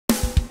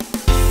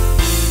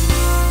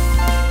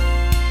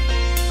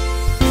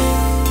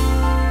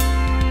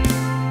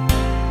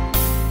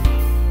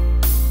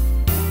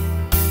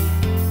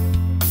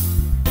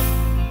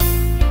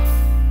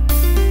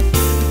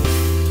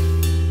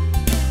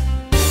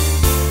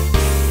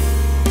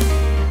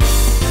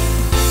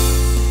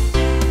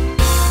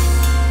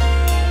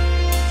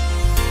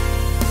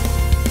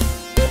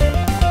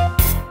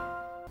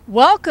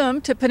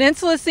Welcome to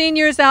Peninsula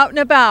Seniors Out and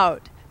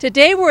About.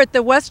 Today we're at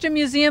the Western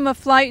Museum of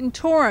Flight in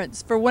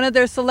Torrance for one of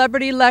their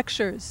celebrity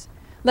lectures.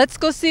 Let's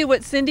go see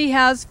what Cindy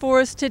has for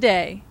us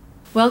today.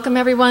 Welcome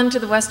everyone to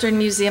the Western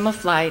Museum of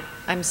Flight.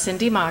 I'm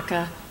Cindy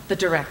Maka, the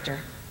director.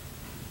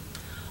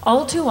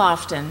 All too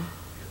often,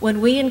 when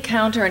we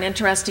encounter an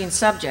interesting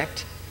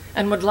subject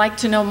and would like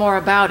to know more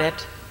about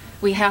it,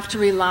 we have to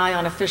rely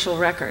on official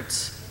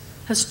records,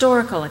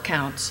 historical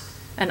accounts,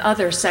 and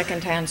other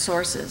second-hand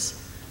sources.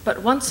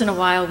 But once in a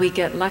while we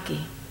get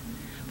lucky.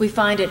 We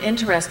find an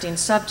interesting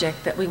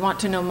subject that we want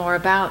to know more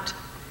about,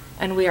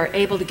 and we are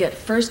able to get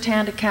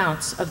first-hand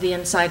accounts of the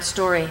inside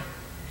story.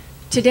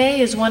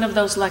 Today is one of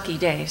those lucky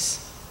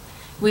days.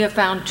 We have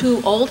found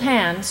two old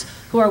hands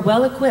who are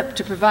well equipped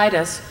to provide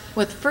us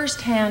with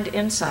first-hand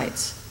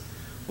insights.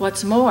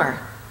 What's more,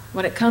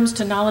 when it comes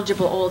to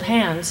knowledgeable old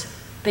hands,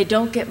 they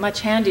don't get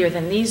much handier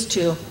than these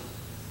two.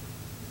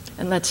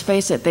 And let's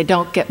face it, they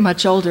don't get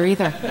much older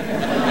either.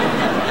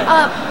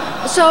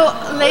 So,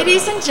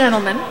 ladies and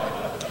gentlemen,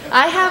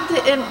 I have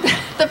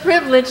the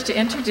privilege to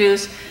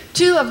introduce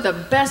two of the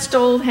best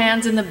old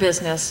hands in the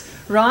business,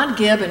 Ron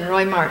Gibb and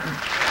Roy Martin.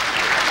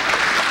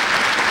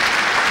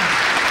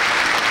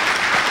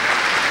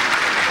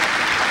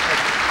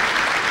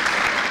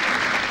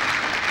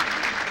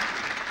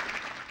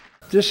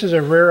 This is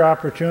a rare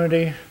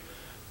opportunity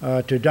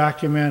to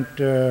document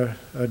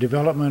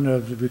development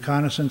of the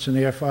reconnaissance in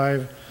the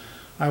F-5.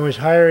 I was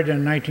hired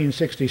in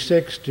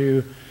 1966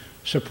 to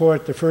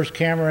support the first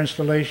camera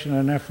installation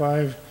on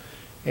F-5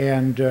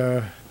 and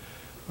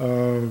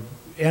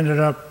ended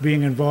up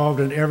being involved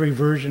in every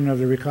version of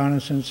the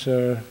reconnaissance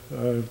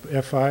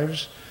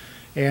F-5s.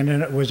 And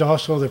then it was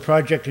also the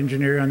project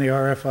engineer on the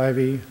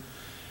RF-5E.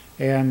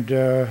 And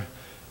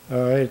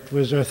it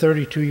was a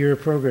 32-year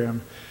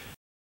program.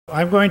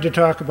 I'm going to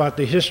talk about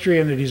the history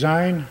and the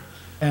design,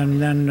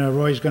 and then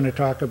Roy's going to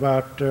talk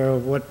about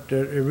what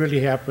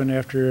really happened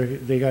after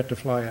they got to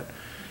fly it.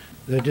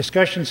 The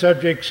discussion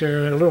subjects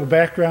are a little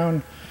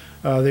background,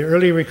 the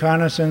early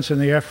reconnaissance in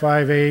the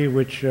F-5A,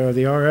 which the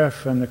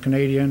RF and the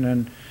Canadian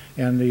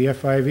and the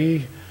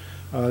F-5E,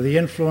 the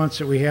influence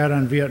that we had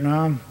on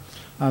Vietnam,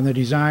 on the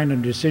design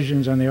and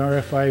decisions on the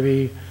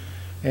RF-5E,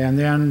 and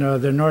then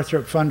the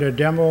Northrop-funded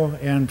demo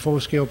and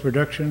full-scale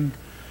production,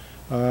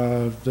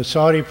 the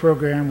Saudi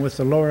program with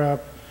the LORAP,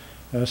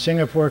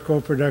 Singapore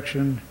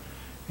co-production,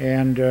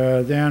 and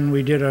then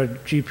we did a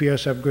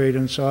GPS upgrade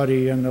in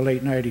Saudi in the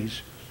late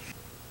 90s.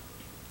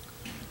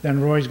 Then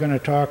Roy's going to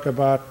talk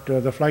about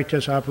the flight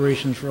test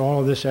operations for all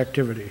of this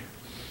activity.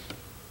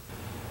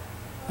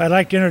 I'd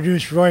like to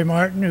introduce Roy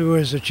Martin, who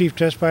is the chief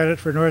test pilot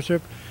for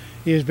Northrop.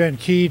 He has been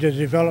key to the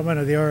development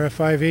of the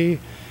RF-5E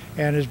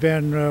and has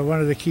been one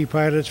of the key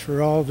pilots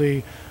for all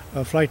the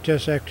flight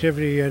test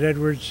activity at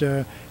Edwards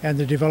and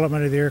the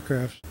development of the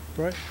aircraft.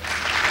 Roy?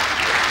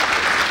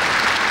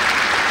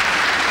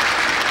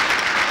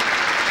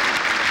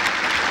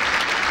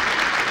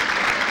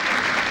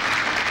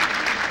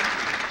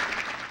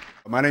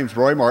 My name's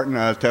Roy Martin.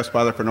 I was test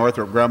pilot for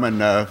Northrop Grumman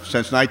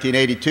since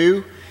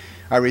 1982.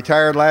 I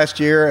retired last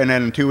year, and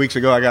then 2 weeks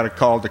ago I got a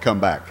call to come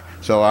back.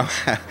 So I'm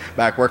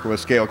back working with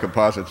Scale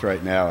Composites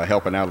right now,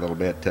 helping out a little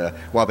bit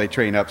while they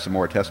train up some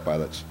more test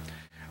pilots.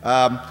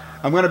 I'm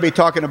going to be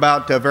talking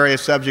about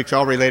various subjects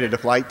all related to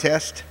flight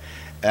test.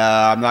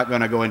 I'm not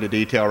going to go into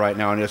detail right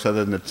now on this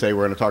other than to say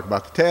we're going to talk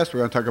about the test, we're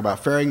going to talk about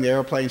ferrying the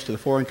airplanes to the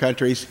foreign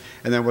countries,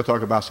 and then we'll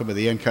talk about some of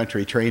the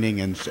in-country training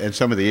and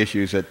some of the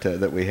issues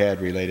that we had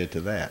related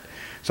to that.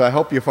 So I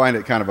hope you find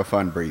it kind of a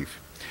fun brief.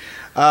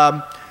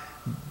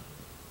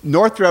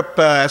 Northrop,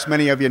 as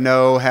many of you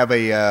know, have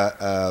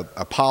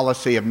a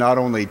policy of not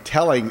only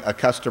telling a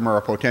customer,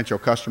 a potential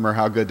customer,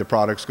 how good the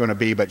product's going to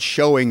be, but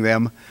showing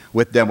them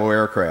with demo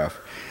aircraft.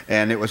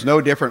 And it was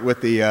no different with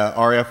the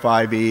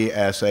RF-5E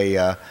as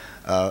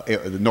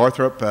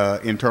Northrop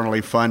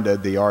internally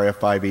funded the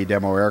RF-5E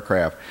demo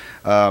aircraft.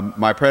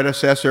 My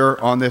predecessor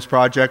on this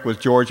project was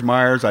George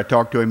Myers. I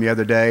talked to him the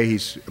other day. He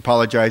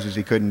apologizes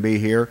he couldn't be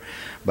here,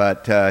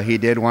 but he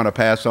did want to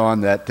pass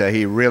on that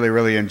he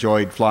really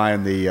enjoyed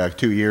flying the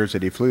 2 years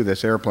that he flew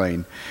this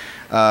airplane.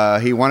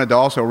 He wanted to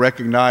also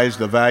recognize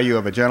the value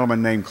of a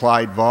gentleman named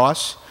Clyde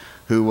Voss,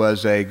 who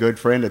was a good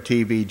friend of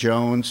T.V.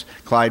 Jones.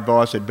 Clyde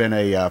Voss had been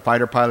a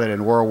fighter pilot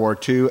in World War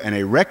II and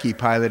a recce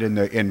pilot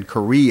in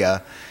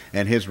Korea,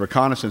 and his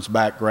reconnaissance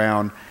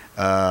background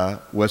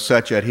was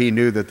such that he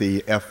knew that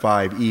the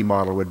F-5E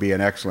model would be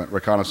an excellent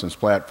reconnaissance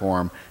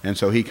platform, and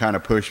so he kind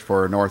of pushed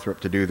for Northrop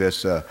to do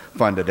this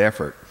funded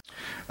effort.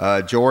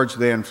 George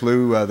then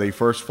flew the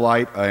first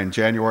flight in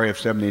January of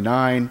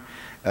 '79.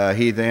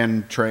 He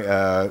then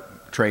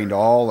trained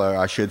all,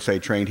 he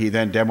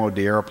then demoed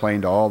the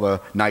airplane to all the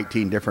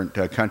 19 different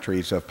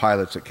countries of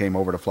pilots that came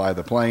over to fly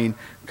the plane.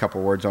 A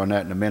couple words on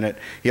that in a minute.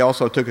 He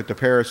also took it to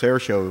Paris Air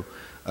Show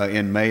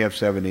in May of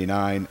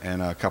 '79,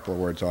 and a couple of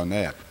words on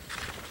that.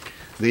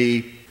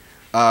 The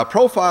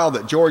profile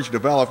that George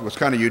developed was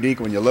kind of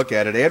unique when you look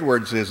at it.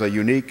 Edwards is a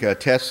unique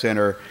test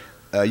center.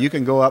 You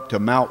can go up to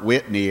Mount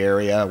Whitney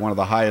area, one of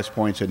the highest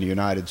points in the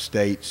United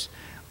States,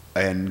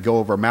 and go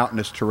over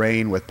mountainous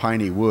terrain with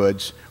piney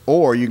woods,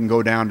 or you can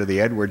go down to the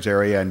Edwards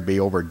area and be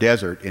over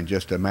desert in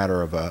just a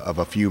matter of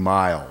a few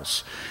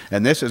miles.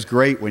 And this is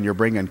great when you're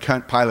bringing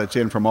pilots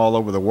in from all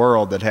over the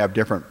world that have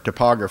different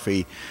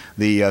topography.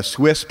 The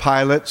Swiss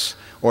pilots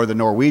or the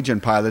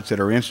Norwegian pilots that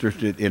are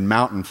interested in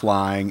mountain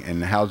flying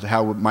and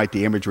how might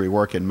the imagery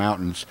work in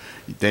mountains,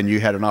 then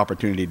you had an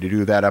opportunity to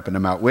do that up in the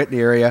Mount Whitney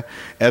area,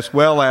 as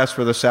well as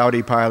for the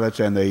Saudi pilots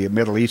and the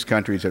Middle East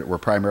countries that were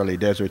primarily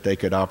desert, they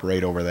could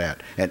operate over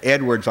that. And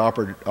Edwards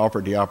offered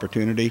the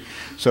opportunity.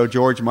 So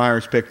George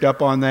Myers picked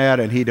up on that,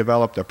 and he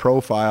developed a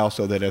profile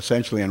so that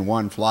essentially in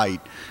one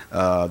flight,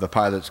 the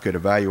pilots could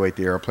evaluate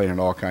the airplane in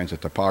all kinds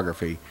of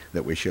topography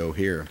that we show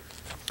here.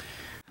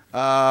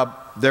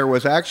 There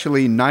was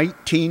actually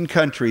 19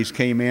 countries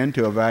came in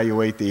to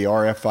evaluate the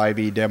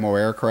RF-5E demo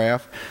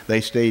aircraft.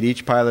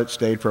 Each pilot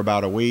stayed for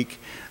about a week.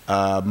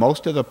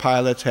 Most of the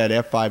pilots had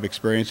F5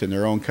 experience in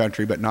their own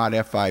country, but not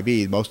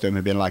F5E. Most of them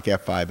had been like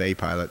F5A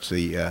pilots.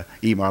 The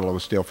E model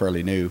was still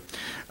fairly new.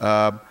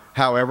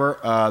 However,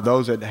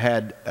 those that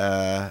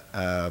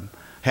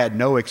had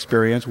no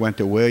experience went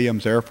to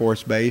Williams Air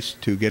Force Base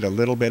to get a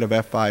little bit of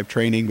F5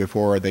 training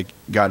before they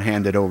got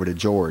handed over to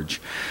George.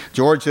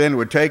 George then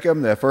would take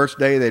them. The first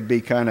day they'd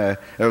be the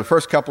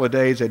first couple of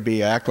days they'd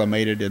be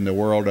acclimated in the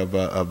world of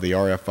the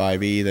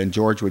RF-5E. Then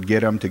George would get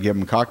them to give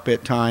them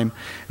cockpit time,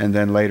 and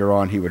then later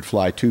on he would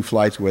fly 2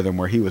 flights with them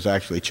where he was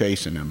actually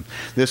chasing them.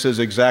 This is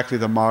exactly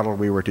the model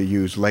we were to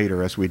use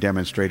later as we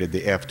demonstrated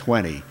the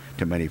F-20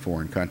 to many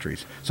foreign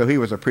countries. So he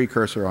was a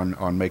precursor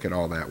on making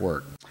all that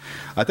work.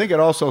 I think it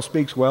also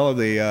speaks well of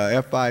the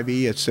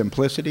F-5E, its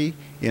simplicity,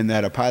 in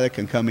that a pilot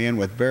can come in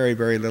with very,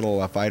 very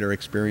little fighter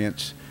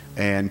experience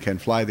and can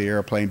fly the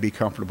airplane, be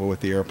comfortable with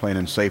the airplane,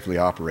 and safely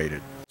operate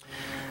it.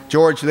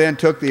 George then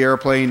took the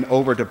airplane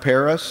over to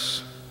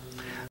Paris.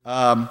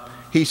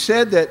 He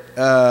said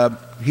that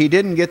he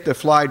didn't get to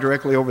fly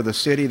directly over the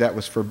city, that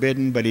was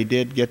forbidden, but he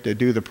did get to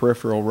do the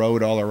peripheral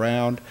road all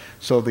around.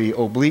 So the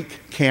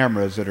oblique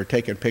cameras that are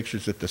taking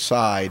pictures at the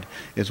side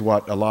is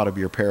what a lot of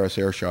your Paris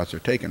air shots are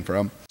taken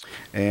from.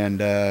 And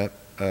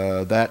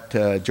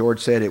George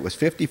said it was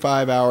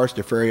 55 hours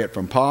to ferry it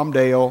from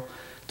Palmdale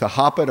to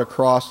hop it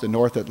across the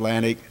North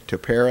Atlantic to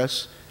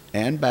Paris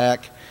and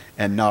back,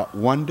 and not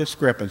one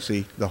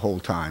discrepancy the whole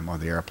time on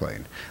the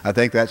airplane. I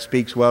think that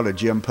speaks well to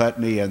Jim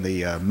Putney and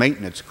the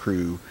maintenance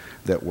crew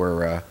that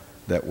were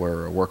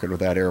working with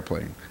that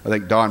airplane. I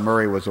think Don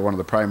Murray was one of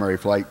the primary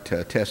flight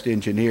test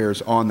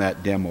engineers on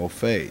that demo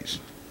phase.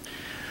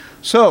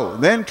 So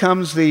then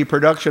comes the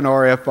production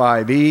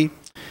RF-5E.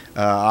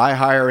 I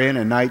hire in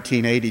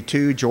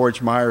 1982.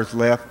 George Myers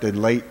left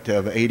in late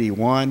of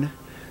 '81.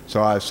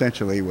 So I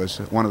essentially was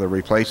one of the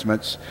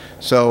replacements.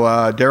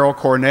 So Darrell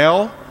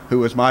Cornell, who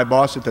was my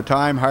boss at the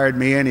time, hired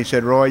me in. He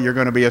said, "Roy, you're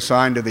going to be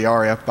assigned to the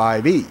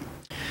RF-5E."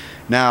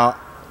 Now,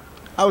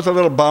 I was a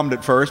little bummed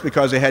at first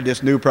because they had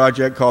this new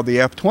project called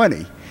the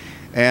F-20.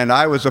 And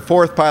I was the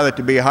 4th pilot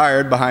to be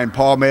hired behind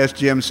Paul Mess,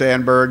 Jim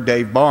Sandberg,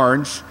 Dave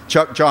Barnes,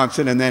 Chuck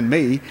Johnson, and then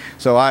me.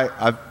 So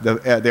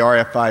the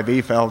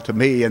RF-5E fell to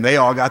me, and they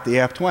all got the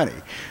F-20.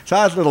 So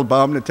I was a little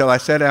bummed until I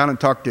sat down and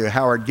talked to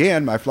Howard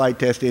Ginn, my flight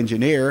test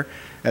engineer,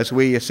 as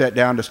we sat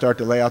down to start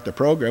to lay out the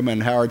program.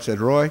 And Howard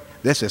said, "Roy,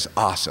 this is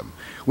awesome.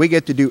 We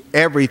get to do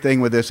everything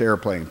with this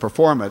airplane: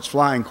 performance,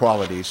 flying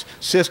qualities,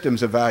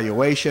 systems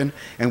evaluation,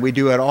 and we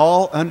do it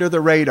all under the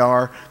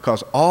radar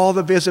because all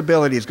the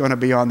visibility is going to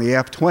be on the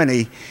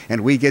F-20,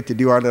 and we get to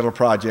do our little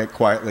project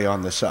quietly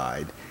on the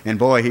side." And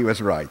boy, he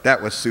was right.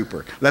 That was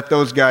super. Let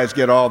those guys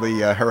get all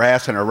the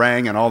harass and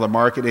harangue and all the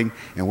marketing,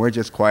 and we're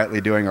just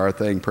quietly doing our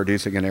thing,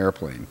 producing an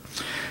airplane.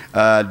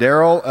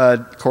 Darrell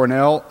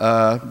Cornell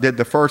did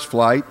the first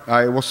flight.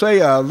 I will say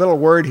a little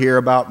word here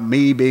about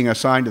me being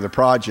assigned to the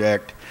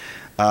project.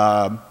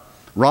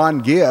 Ron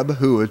Gibb,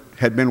 who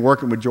had been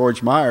working with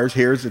George Myers,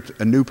 hears that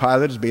a new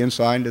pilot is being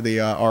assigned to the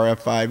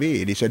RF-5E.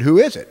 And he said, "Who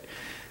is it?"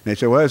 And they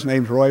said, "Well, his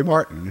name's Roy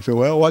Martin." He said,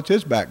 "Well, what's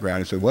his background?"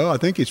 He said, "Well, I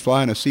think he's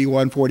flying a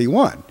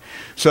C-141.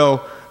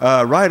 So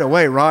right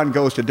away, Ron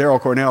goes to Darrell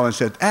Cornell and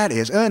said, "That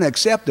is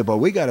unacceptable.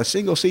 We got a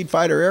single-seat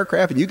fighter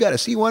aircraft, and you got a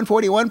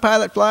C-141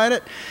 pilot flying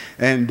it?"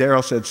 And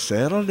Darrell said,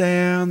 "Settle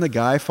down. The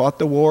guy fought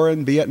the war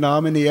in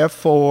Vietnam in the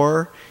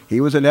F-4.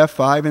 He was an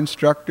F-5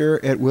 instructor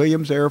at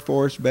Williams Air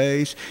Force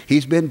Base.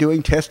 He's been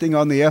doing testing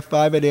on the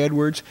F-5 at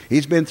Edwards.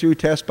 He's been through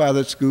test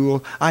pilot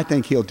school. I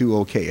think he'll do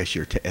okay as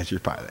your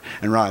pilot."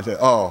 And Ron said,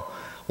 "Oh,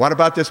 what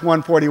about this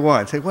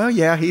 141? I said, "Well,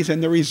 yeah, he's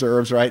in the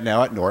reserves right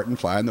now at Norton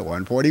flying the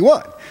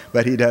 141.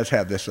 But he does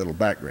have this little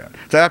background."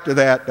 So after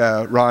that,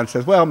 Ron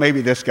says, "Well,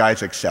 maybe this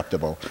guy's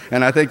acceptable."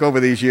 And I think over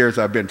these years,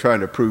 I've been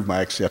trying to prove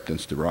my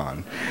acceptance to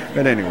Ron.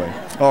 But anyway,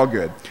 all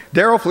good.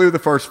 Darrell flew the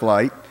first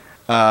flight.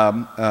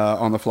 On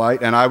the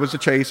flight, and I was a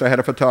chase. I had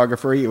a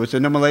photographer. It was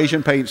in the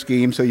Malaysian paint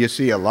scheme, so you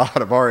see a lot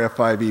of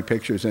RF-5E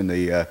pictures in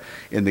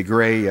the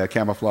gray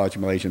camouflage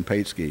Malaysian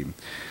paint scheme.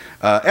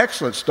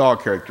 Excellent stall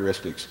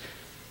characteristics.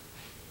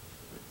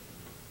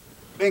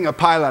 Being a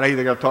pilot, I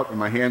either got to talk with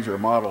my hands or a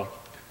model.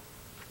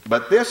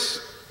 But this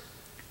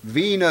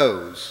V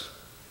nose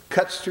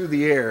cuts through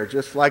the air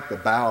just like the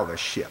bow of a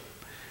ship.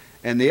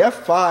 And the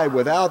F5,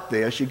 without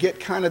this, you get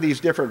kind of these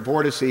different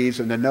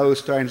vortices, and the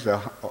nose tends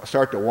to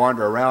start to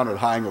wander around at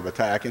high angle of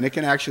attack, and it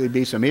can actually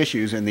be some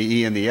issues in the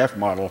E and the F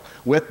model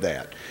with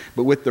that.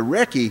 But with the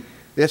Recce,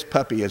 this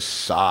puppy is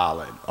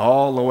solid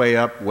all the way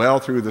up, well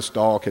through the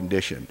stall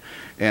condition.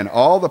 And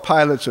all the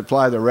pilots that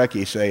fly the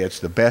Recce say it's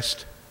the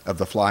best of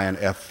the flying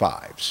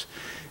F5s.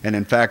 And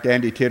in fact,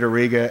 Andy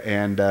Tigereye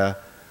and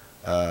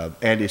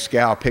Andy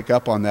Scow pick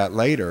up on that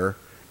later,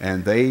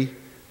 and they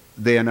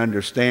then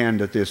understand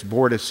that this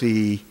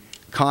vortice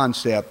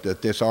concept,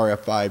 that this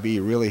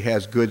RF-5E really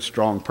has good,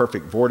 strong,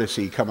 perfect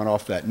vortice coming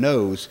off that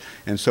nose.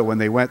 And so when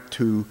they went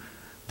to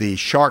the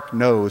shark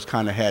nose,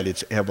 kind of had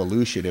its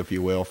evolution, if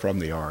you will, from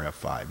the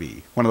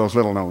RF-5E. One of those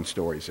little known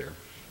stories there.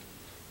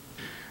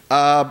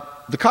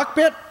 The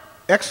cockpit,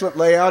 excellent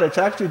layout. It's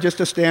actually just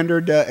a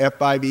standard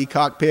F-5E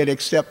cockpit,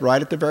 except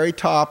right at the very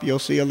top, you'll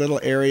see a little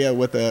area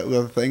with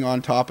a thing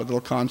on top, a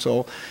little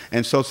console.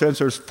 And so since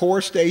there's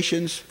 4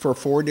 stations for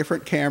 4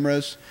 different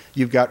cameras,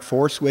 you've got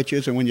 4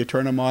 switches, and when you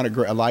turn them on,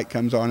 a light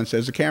comes on and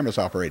says the camera's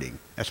operating.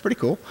 That's pretty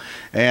cool.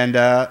 And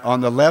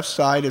on the left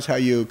side is how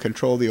you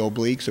control the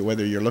obliques, so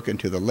whether you're looking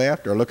to the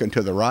left or looking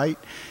to the right.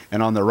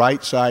 And on the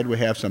right side, we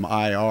have some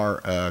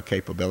IR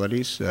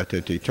capabilities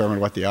to determine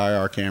what the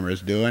IR camera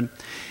is doing.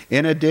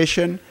 In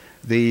addition,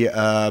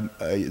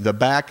 the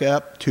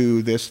backup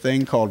to this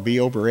thing called V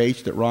over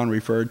H that Ron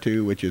referred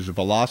to, which is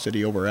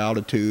velocity over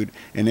altitude,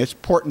 and the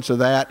importance of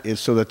that is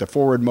so that the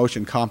forward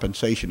motion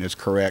compensation is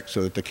correct,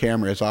 so that the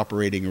camera is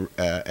operating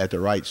at the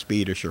right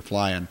speed as you're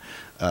flying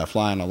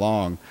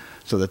along,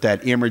 so that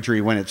that imagery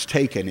when it's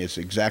taken is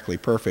exactly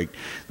perfect.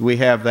 We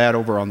have that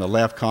over on the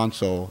left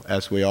console,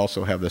 as we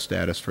also have the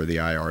status for the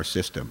IR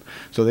system.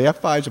 So the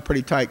F5 is a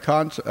pretty tight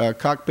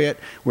cockpit.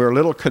 We're a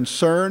little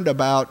concerned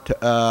about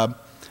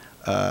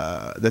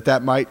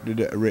that might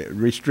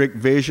restrict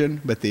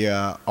vision, but the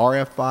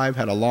RF-5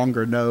 had a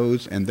longer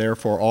nose, and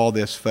therefore all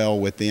this fell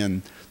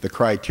within the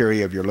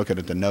criteria if you're looking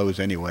at the nose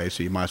anyway,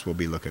 so you might as well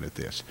be looking at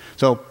this.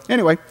 So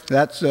anyway,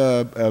 that's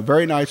a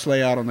very nice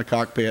layout on the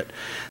cockpit.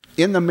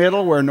 In the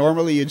middle, where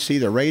normally you'd see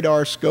the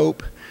radar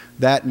scope,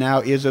 that now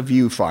is a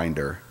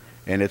viewfinder,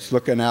 and it's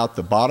looking out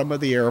the bottom of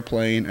the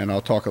airplane, and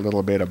I'll talk a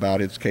little bit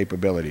about its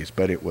capabilities,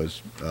 but it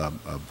was a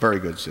very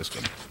good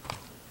system.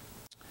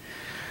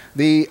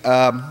 The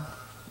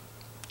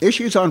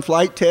issues on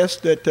flight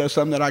test that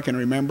some that I can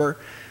remember.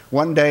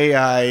 One day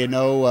I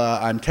know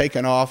I'm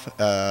taking off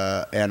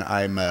and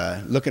I'm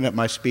looking at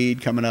my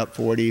speed coming up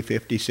 40,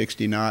 50,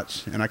 60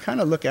 knots, and I kind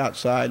of look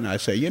outside and I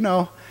say, you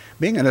know,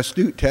 being an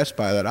astute test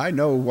pilot, I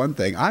know one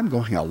thing, I'm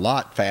going a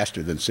lot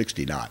faster than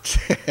 60 knots.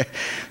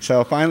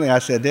 So finally I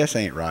said, this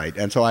ain't right,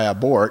 and so I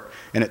abort,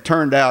 and it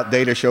turned out,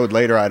 data showed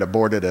later I'd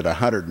aborted at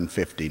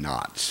 150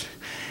 knots.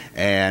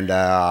 And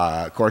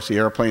of course the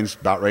airplane's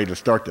about ready to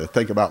start to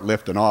think about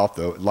lifting off,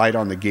 the light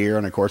on the gear,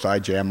 and of course I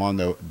jam on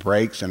the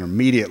brakes, and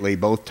immediately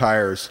both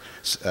tires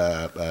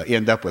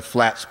end up with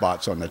flat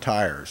spots on the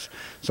tires.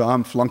 So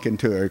I'm flunking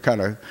to, kind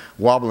of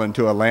wobbling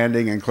to a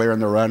landing and clearing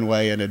the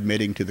runway and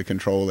admitting to the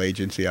control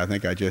agency, I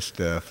think I just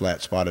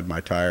flat spotted my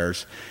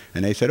tires.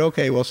 And they said,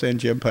 okay, we'll send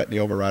Jim Putney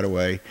over right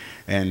away.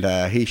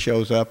 And he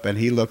shows up and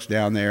he looks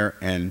down there,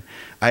 and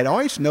I'd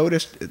always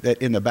noticed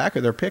that in the back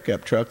of their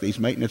pickup truck, these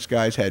maintenance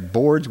guys had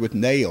boards with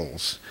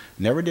nails.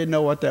 Never did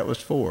know what that was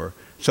for.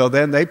 So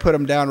then they put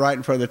them down right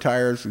in front of the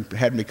tires and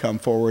had me come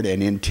forward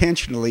and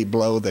intentionally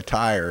blow the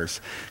tires,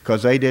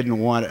 because they didn't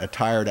want a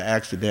tire to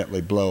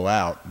accidentally blow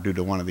out due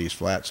to one of these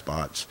flat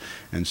spots.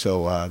 And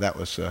so that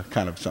was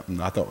kind of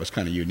something I thought was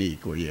kind of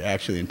unique, where you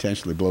actually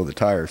intentionally blow the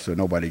tires so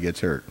nobody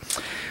gets hurt.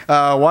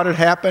 What had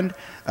happened,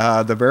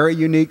 the very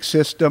unique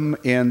system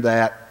in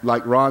that,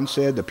 like Ron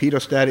said, the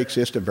pitot-static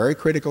system, very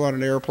critical on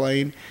an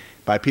airplane.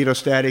 By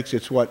pitot-statics,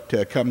 it's what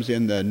comes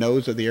in the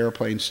nose of the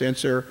airplane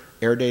sensor.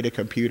 Air data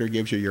computer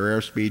gives you your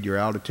airspeed, your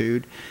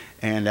altitude,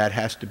 and that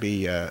has to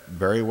be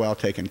very well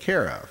taken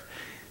care of.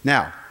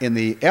 Now, in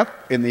the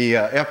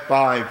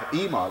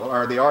F5E model,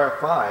 or the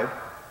RF-5,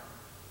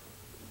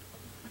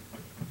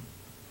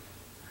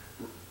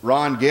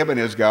 Ron Gibb and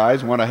his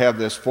guys want to have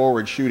this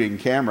forward shooting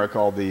camera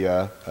called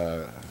the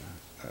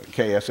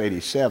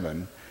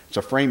KS-87. It's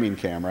a framing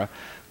camera.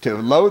 To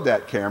load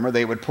that camera,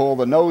 they would pull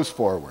the nose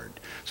forward.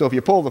 So if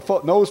you pull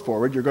the nose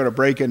forward, you're going to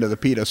break into the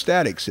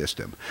pitot-static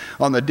system.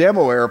 On the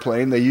demo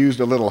airplane, they used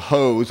a little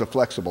hose, a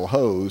flexible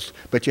hose,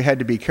 but you had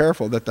to be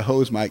careful that the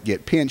hose might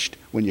get pinched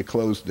when you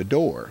closed the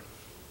door.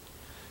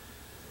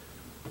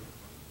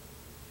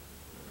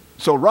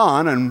 So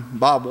Ron and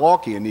Bob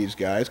Walkie and these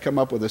guys come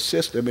up with a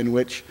system in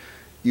which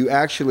you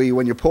actually,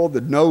 when you pulled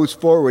the nose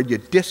forward, you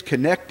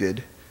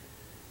disconnected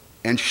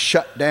and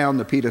shut down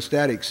the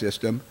pitot-static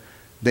system.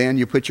 Then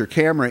you put your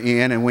camera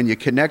in, and when you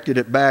connected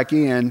it back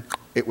in,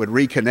 it would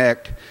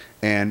reconnect,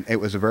 and it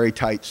was a very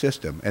tight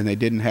system, and they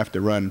didn't have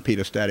to run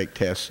pitot-static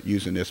tests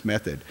using this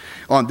method.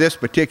 On this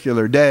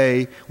particular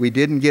day, we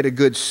didn't get a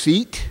good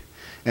seat,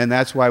 And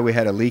that's why we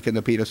had a leak in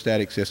the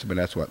pedostatic system, and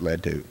that's what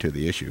led to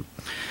the issue.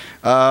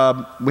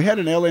 We had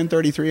an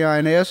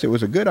LN33 INS. It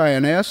was a good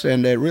INS,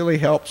 and it really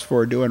helps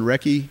for doing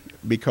recce,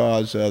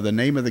 because the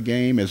name of the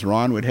game is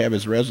Ron would have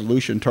his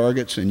resolution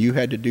targets, and you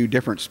had to do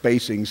different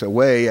spacings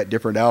away at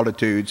different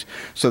altitudes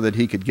so that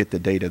he could get the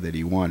data that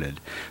he wanted.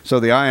 So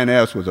the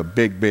INS was a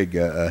big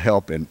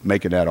help in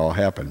making that all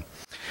happen.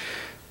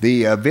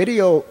 The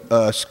video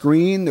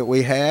screen that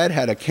we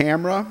had a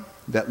camera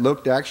that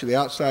looked actually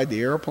outside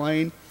the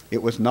airplane.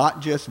 It was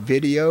not just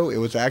video, it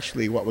was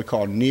actually what we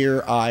call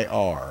near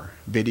IR,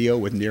 video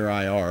with near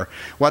IR.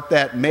 What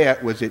that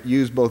meant was it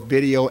used both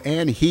video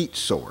and heat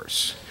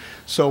source.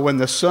 So when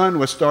the sun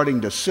was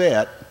starting to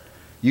set,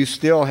 you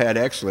still had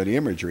excellent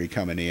imagery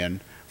coming in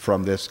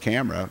from this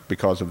camera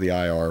because of the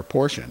IR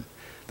portion.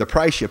 The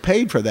price you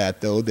paid for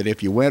that, though, that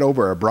if you went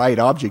over a bright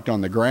object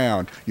on the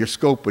ground, your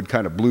scope would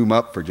kind of bloom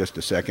up for just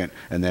a second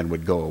and then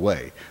would go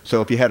away. So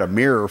if you had a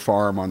mirror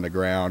farm on the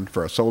ground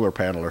for a solar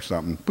panel or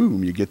something,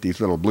 boom, you get these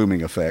little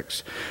blooming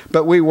effects.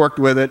 But we worked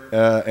with it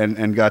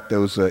and got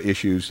those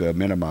issues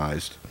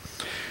minimized.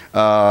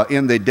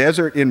 In the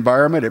desert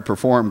environment, it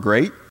performed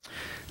great.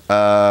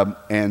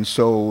 And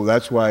so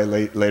that's why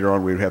later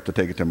on we'd have to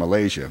take it to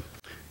Malaysia.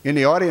 In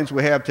the audience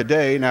we have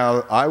today,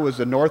 now I was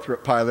the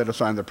Northrop pilot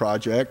assigned the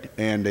project,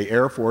 and the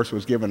Air Force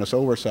was giving us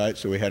oversight,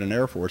 so we had an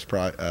Air Force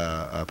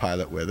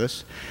pilot with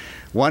us.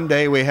 One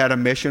day we had a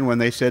mission when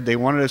they said they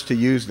wanted us to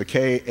use the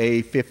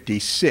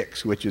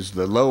KA-56, which is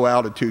the low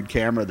altitude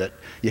camera that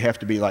you have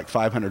to be like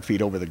 500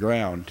 feet over the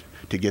ground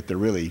to get the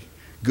really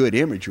good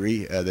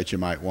imagery that you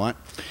might want.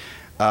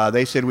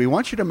 They said, we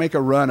want you to make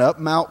a run up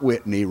Mount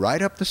Whitney,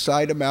 right up the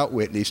side of Mount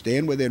Whitney,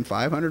 stand within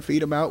 500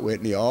 feet of Mount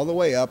Whitney, all the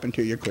way up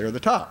until you clear the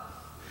top.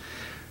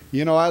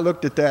 You know, I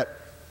looked at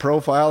that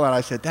profile and I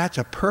said, that's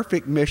a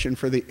perfect mission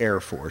for the Air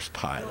Force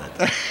pilot.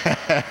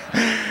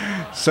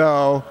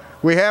 So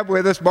we have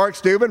with us Mark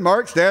Steuben.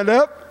 Mark, stand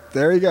up.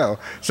 There you go.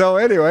 So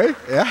anyway,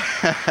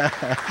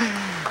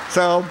 yeah.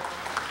 So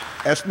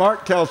as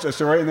Mark tells the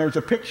story, and there's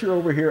a picture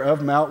over here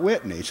of Mount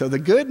Whitney. So the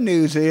good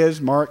news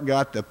is Mark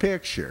got the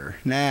picture.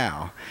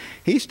 Now,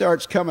 he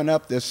starts coming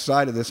up this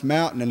side of this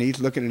mountain, and he's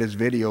looking at his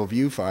video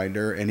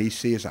viewfinder, and he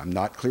sees, I'm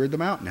not cleared the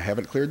mountain. I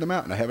haven't cleared the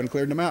mountain. I haven't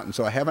cleared the mountain.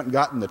 So I haven't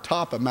gotten the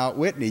top of Mount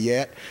Whitney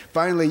yet.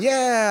 Finally,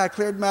 yeah, I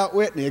cleared Mount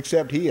Whitney,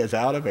 except he is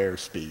out of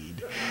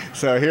airspeed.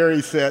 So here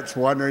he sits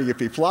wondering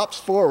if he flops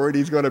forward,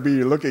 he's going to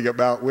be looking at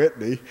Mount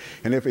Whitney,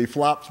 and if he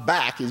flops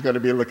back, he's going to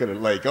be looking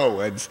at Lake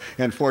Owens.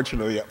 And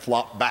fortunately, it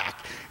flopped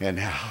back. And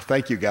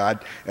thank you, God,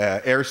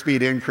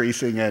 airspeed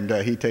increasing, and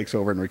he takes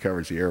over and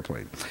recovers the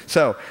airplane.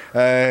 So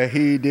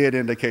he did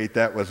indicate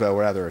that was a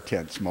rather a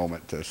tense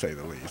moment, to say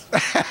the least.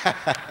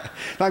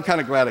 I'm kind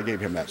of glad I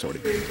gave him that sort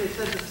of thing. They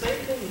said the same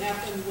thing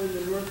happened when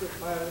the Northrop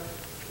pilot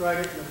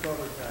tried it in the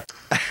prototype.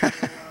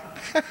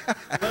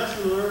 The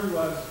lesson learned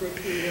was they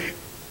could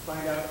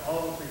find out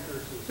all the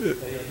precursors.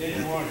 They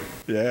didn't warn him.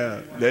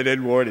 Yeah, they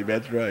didn't warn him,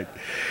 that's right.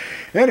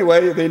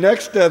 Anyway, the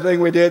next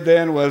thing we did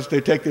then was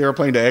to take the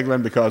airplane to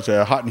Eglin because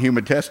hot and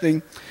humid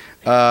testing.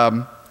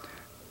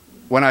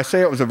 When I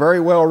say it was a very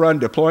well-run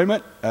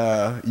deployment,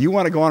 you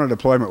want to go on a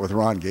deployment with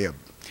Ron Gibb.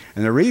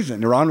 And the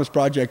reason, Ron was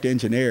project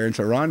engineer, and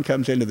so Ron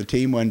comes into the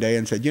team one day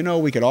and said, you know,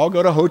 we could all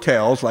go to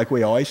hotels like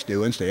we always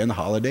do and stay in the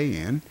Holiday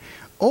Inn,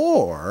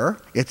 or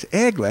it's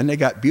Eglin, they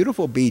got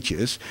beautiful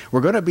beaches,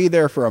 we're going to be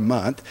there for a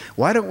month,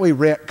 why don't we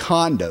rent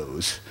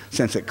condos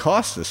since it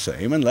costs the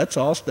same, and let's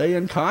all stay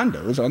in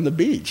condos on the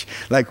beach.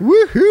 Like,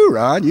 woohoo,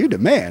 Ron, you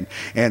demand.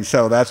 And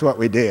so that's what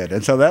we did.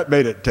 And so that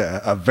made it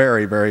a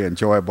very, very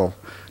enjoyable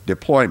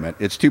deployment.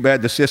 It's too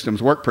bad the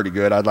systems work pretty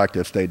good. I'd like to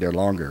have stayed there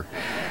longer.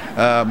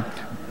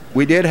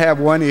 We did have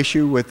one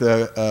issue with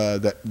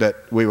that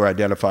we were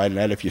identified, and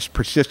that if you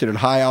persisted at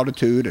high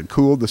altitude and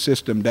cooled the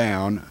system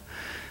down,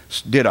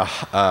 did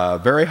a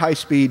very high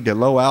speed to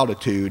low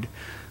altitude,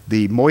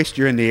 the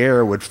moisture in the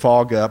air would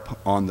fog up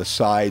on the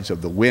sides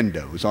of the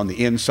windows, on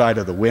the inside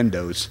of the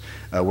windows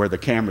where the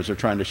cameras are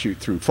trying to shoot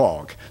through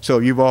fog. So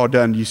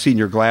you've seen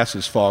your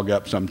glasses fog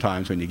up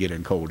sometimes when you get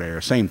in cold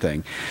air, same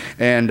thing.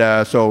 And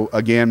so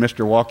again,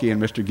 Mr. Walkie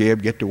and Mr.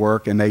 Gibb get to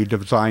work, and they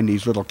design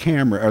these little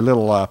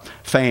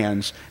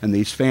fans, and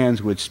these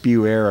fans would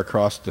spew air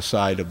across the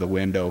side of the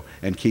window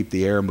and keep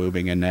the air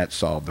moving, and that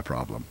solved the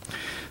problem.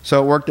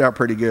 So it worked out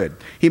pretty good.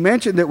 He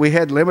mentioned that we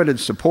had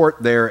limited support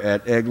there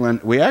at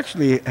Eglin. We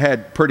actually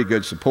had pretty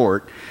good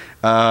support.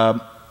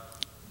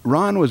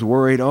 Ron was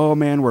worried, oh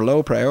man, we're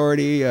low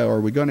priority.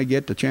 Are we going to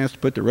get the chance to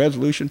put the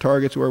resolution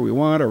targets where we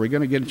want? Are we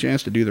going to get a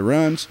chance to do the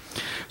runs?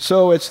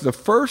 So it's the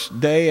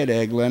first day at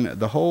Eglin.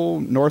 The whole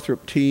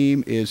Northrop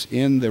team is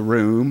in the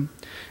room,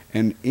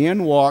 and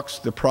in walks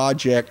the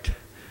project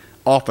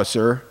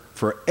officer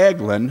for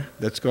Eglin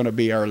that's going to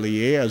be our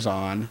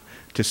liaison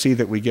to see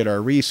that we get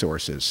our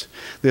resources.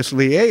 This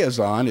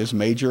liaison is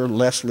Major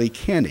Leslie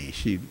Kenny.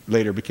 She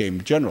later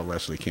became General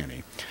Leslie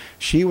Kenny.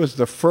 She was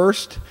the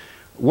first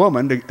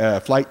woman,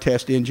 flight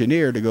test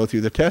engineer, to go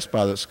through the test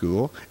pilot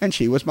school, and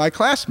she was my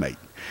classmate.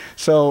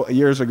 So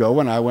years ago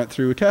when I went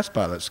through test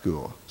pilot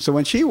school. So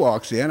when she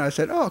walks in, I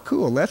said, oh,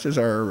 cool, Les is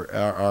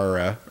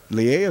our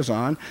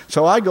liaison.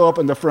 So I go up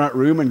in the front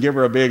room and give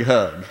her a big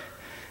hug.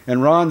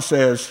 And Ron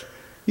says,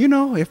 you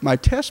know, if my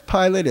test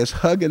pilot is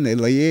hugging the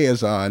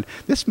liaison,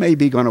 this may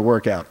be going to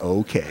work out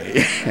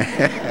okay.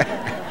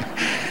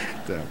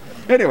 So,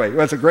 anyway, it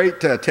was a great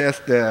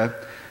test.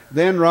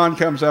 Then Ron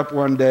comes up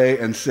one day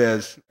and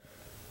says,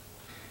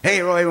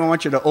 hey, Roy, I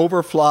want you to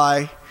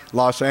overfly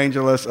Los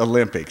Angeles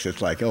Olympics.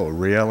 It's like, oh,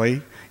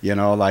 really? You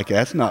know, like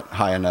that's not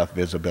high enough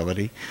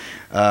visibility.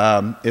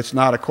 It's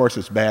not, of course,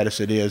 as bad as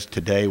it is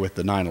today with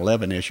the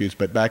 9/11 issues,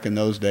 but back in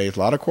those days, a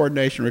lot of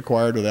coordination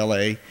required with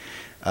LA.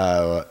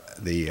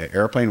 The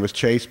airplane was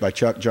chased by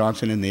Chuck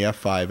Johnson in the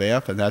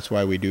F-5F, and that's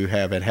why we do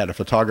have, it had a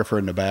photographer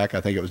in the back.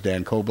 I think it was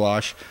Dan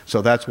Koblosh.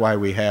 So that's why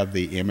we have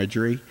the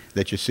imagery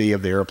that you see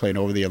of the airplane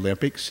over the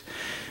Olympics.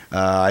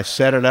 I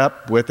set it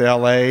up with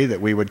LA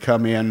that we would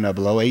come in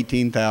below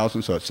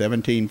 18,000, so at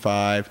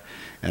 17.5,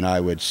 and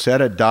I would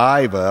set a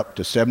dive up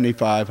to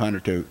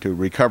 7,500 to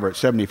recover at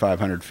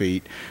 7,500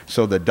 feet.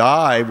 So the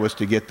dive was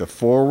to get the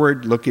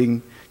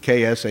forward-looking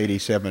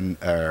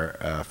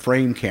KS-87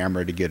 frame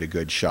camera to get a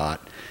good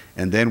shot.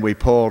 And then we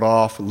pulled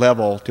off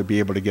level to be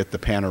able to get the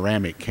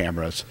panoramic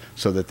cameras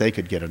so that they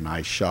could get a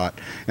nice shot.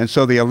 And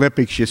so the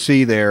Olympics you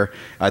see there,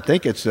 I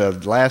think it's the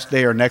last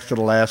day or next to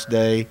the last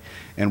day,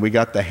 and we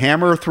got the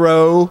hammer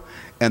throw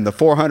and the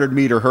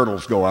 400-meter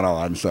hurdles going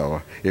on,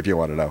 so if you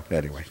want to know.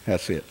 Anyway,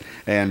 that's it.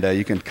 And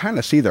you can kind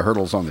of see the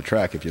hurdles on the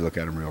track if you look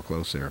at them real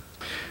close there.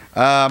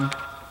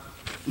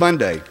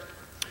 Monday.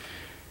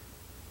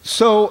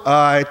 So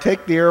I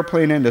take the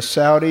airplane into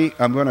Saudi.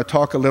 I'm going to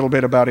talk a little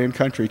bit about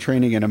in-country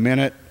training in a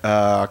minute.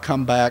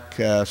 Come back,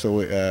 and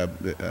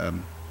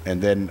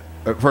then,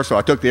 first of all,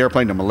 I took the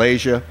airplane to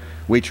Malaysia.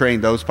 We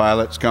trained those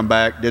pilots, come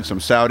back, did some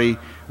Saudi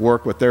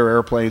work with their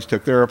airplanes,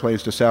 took their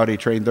airplanes to Saudi,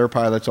 trained their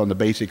pilots on the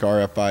basic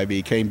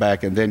RF-5E, came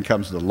back, and then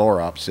comes the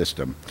LOROP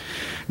system.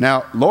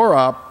 Now,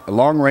 LOROP,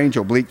 long-range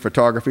oblique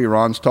photography,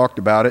 Ron's talked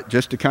about it,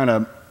 just to kind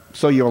of,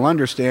 so you'll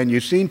understand,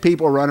 you've seen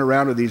people run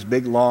around with these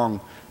big,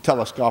 long,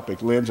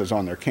 telescopic lenses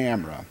on their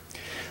camera.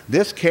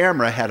 This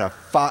camera had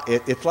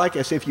it's like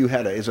as if you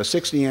had it's a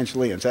 60-inch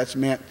lens. That's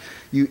meant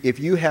if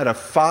you had a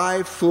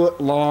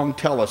 5-foot-long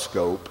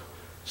telescope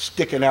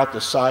sticking out the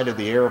side of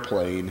the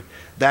airplane,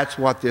 that's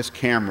what this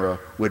camera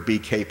would be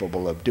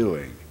capable of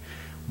doing.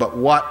 But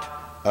what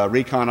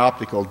Recon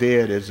Optical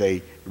did is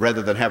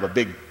rather than have a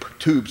big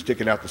tube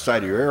sticking out the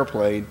side of your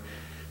airplane,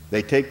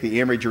 they take the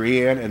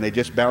imagery in and they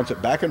just bounce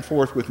it back and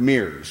forth with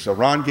mirrors. So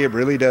Ron Gibb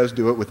really does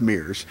do it with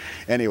mirrors.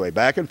 Anyway,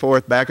 back and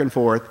forth,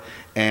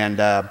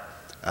 and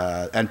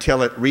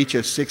until it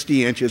reaches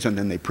 60 inches, and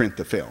then they print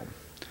the film.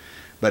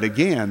 But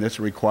again, this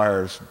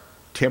requires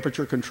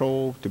temperature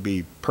control to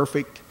be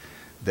perfect,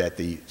 that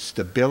the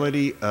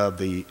stability of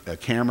the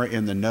camera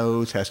in the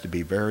nose has to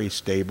be very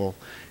stable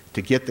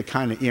to get the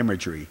kind of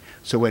imagery.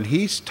 So when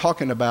he's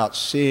talking about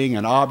seeing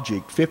an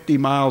object 50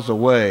 miles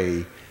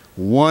away,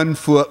 1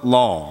 foot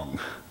long.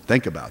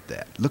 Think about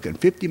that. Looking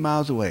 50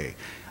 miles away.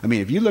 I mean,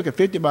 if you look at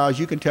 50 miles,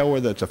 you can tell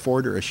whether it's a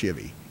Ford or a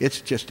Chevy.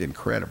 It's just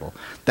incredible.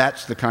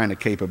 That's the kind of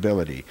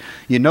capability.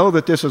 You know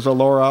that this is a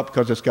LOROP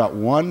because it's got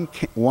one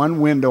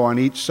window on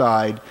each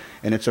side,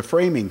 and it's a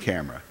framing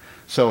camera.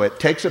 So it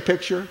takes a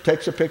picture,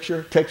 takes a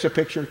picture, takes a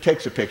picture,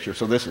 takes a picture.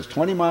 So this is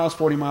 20 miles,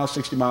 40 miles,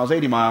 60 miles,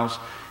 80 miles,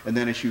 and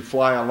then as you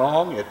fly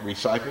along, it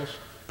recycles.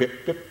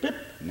 Pip, pip, pip,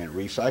 and it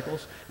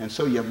recycles. And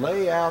so you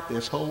lay out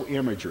this whole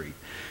imagery.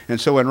 And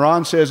so when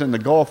Ron says in the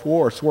Gulf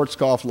War,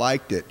 Schwarzkopf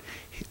liked it,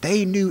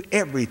 they knew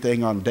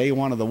everything on day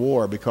one of the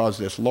war because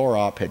this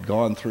LOROP had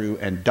gone through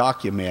and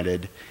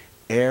documented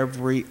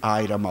every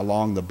item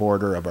along the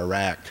border of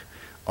Iraq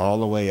all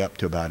the way up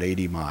to about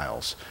 80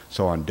 miles.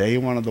 So on day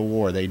one of the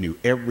war, they knew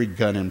every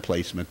gun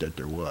emplacement that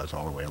there was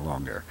all the way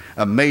along there.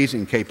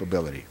 Amazing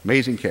capability,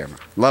 amazing camera,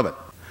 love it.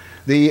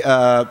 The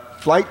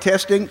flight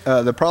testing,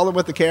 the problem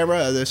with the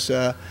camera, this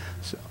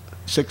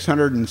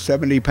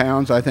 670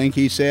 pounds, I think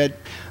he said.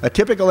 A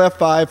typical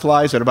F5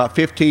 flies at about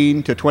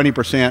 15 to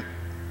 20%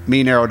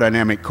 mean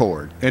aerodynamic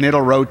chord, and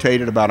it'll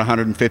rotate at about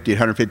 150,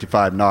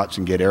 155 knots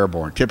and get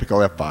airborne, typical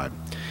F5.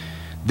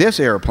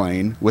 This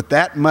airplane, with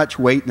that much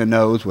weight in the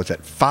nose, was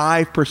at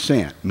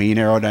 5% mean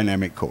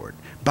aerodynamic chord,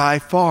 by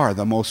far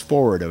the most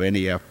forward of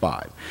any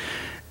F5.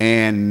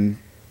 And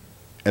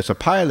as a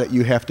pilot,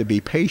 you have to be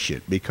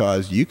patient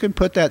because you can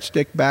put that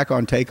stick back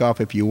on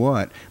takeoff if you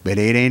want, but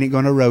it ain't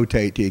going to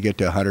rotate till you get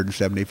to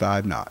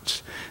 175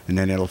 knots. And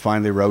then it'll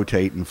finally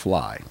rotate and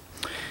fly.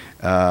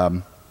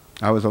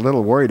 I was a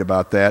little worried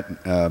about that.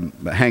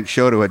 Hank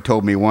Shoto had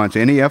told me once,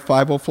 any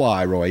F5 will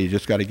fly, Roy, you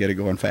just got to get it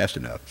going fast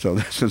enough. So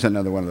this is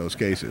another one of those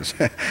cases.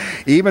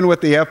 Even with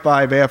the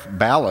F5F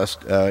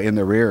ballast in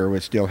the rear,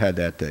 we still had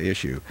that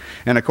issue.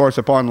 And of course,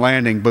 upon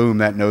landing, boom,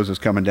 that nose is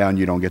coming down,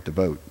 you don't get the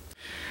vote.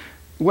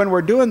 When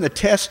we're doing the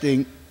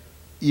testing,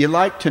 you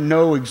like to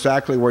know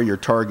exactly where your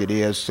target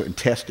is in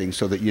testing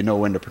so that you know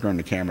when to turn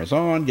the cameras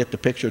on, get the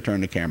picture, turn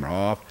the camera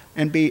off,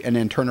 and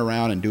then turn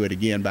around and do it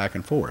again back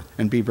and forth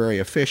and be very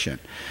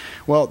efficient.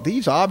 Well,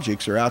 these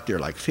objects are out there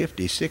like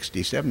 50,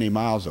 60, 70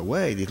 miles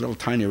away, these little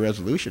tiny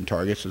resolution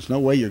targets. There's no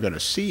way you're going to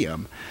see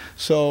them.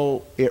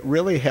 So it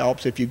really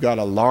helps if you've got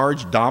a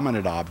large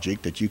dominant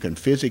object that you can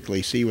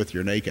physically see with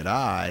your naked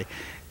eye.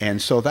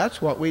 And so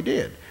that's what we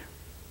did.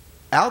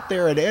 Out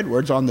there at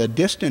Edwards, on the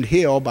distant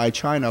hill by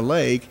China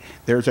Lake,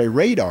 there's a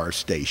radar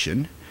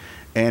station,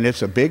 and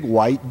it's a big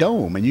white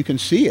dome, and you can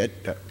see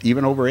it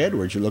even over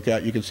Edwards. You look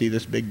out, you can see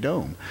this big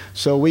dome.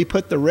 So we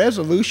put the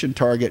resolution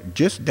target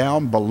just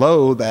down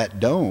below that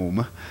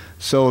dome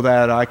so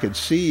that I could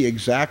see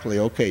exactly,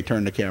 okay,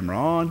 turn the camera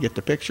on, get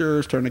the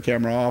pictures, turn the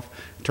camera off,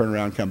 turn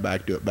around, come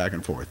back, do it back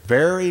and forth.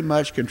 Very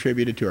much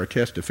contributed to our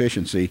test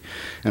efficiency.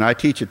 And I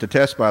teach at the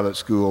Test Pilot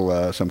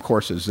School some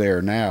courses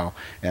there now,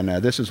 and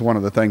this is one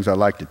of the things I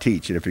like to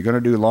teach. And if you're going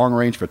to do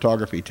long-range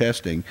photography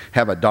testing,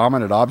 have a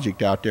dominant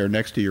object out there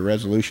next to your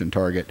resolution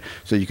target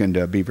so you can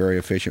be very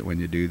efficient when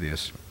you do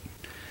this.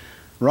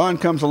 Ron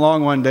comes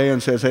along one day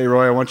and says, hey,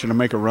 Roy, I want you to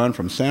make a run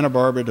from Santa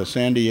Barbara to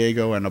San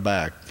Diego and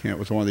back. And it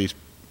was one of these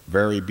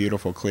very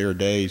beautiful, clear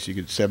days. You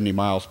get 70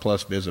 miles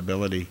plus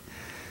visibility.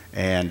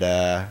 And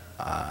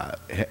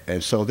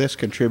so this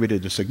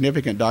contributed to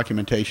significant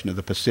documentation of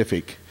the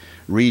Pacific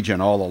region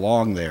all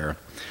along there.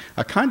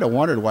 I kind of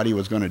wondered what he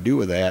was going to do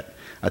with that.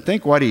 I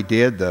think what he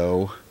did,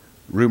 though,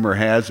 rumor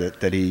has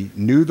it, that he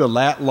knew the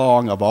lat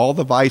long of all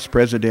the vice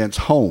presidents'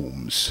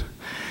 homes.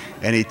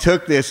 And he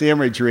took this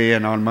imagery,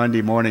 and on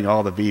Monday morning,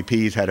 all the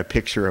VPs had a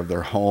picture of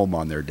their home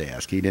on their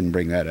desk. He didn't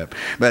bring that up.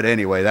 But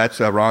anyway, that's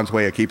Ron's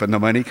way of keeping the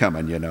money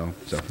coming, you know.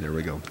 So there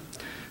we go.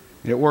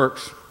 It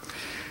works.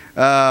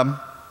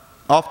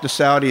 Off to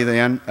Saudi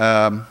then.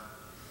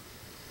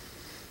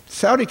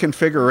 Saudi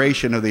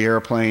configuration of the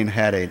airplane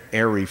had an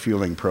air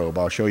refueling probe.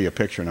 I'll show you a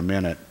picture in a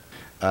minute.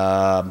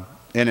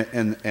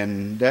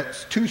 And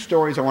that's two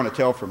stories I want to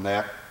tell from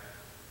that.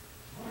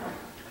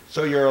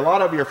 So a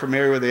lot of you are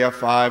familiar with the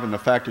F-5 and the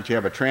fact that you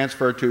have a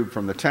transfer tube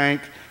from the tank,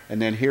 and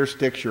then here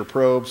sticks your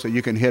probe so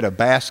you can hit a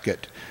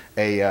basket,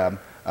 a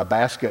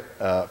basket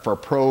for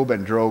probe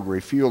and drogue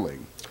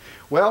refueling.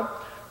 Well,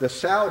 the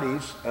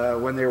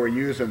Saudis, when they were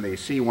using the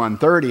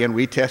C-130, and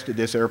we tested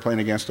this airplane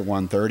against the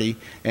 130,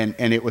 and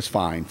it was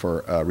fine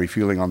for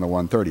refueling on the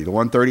 130. The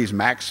 130's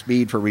max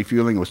speed for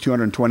refueling was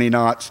 220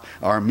 knots.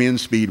 Our min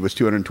speed was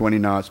 220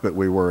 knots, but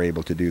we were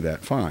able to do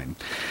that fine.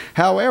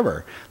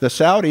 However, the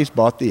Saudis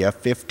bought the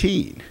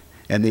F-15,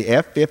 and the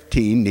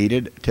F-15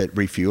 needed to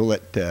refuel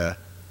at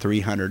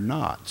 300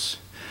 knots.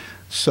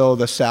 So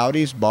the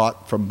Saudis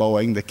bought from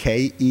Boeing the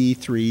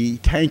KE-3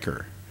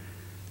 tanker.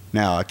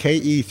 Now, a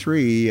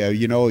KE-3,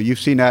 you know, you've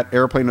seen that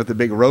airplane with the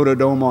big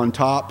rotodome on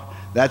top.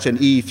 That's an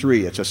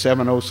E-3. It's a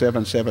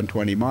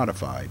 707-720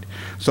 modified.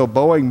 So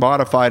Boeing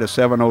modified a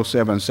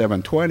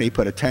 707-720,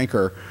 put a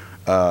tanker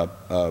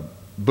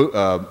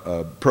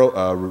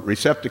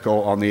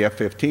receptacle on the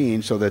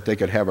F-15 so that they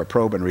could have a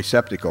probe and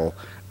receptacle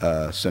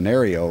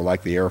scenario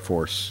like the Air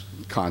Force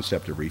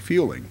concept of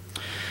refueling.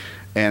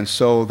 And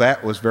so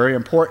that was very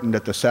important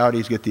that the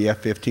Saudis get the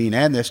F-15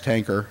 and this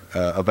tanker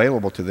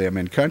available to them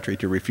in country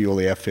to refuel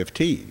the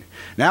F-15.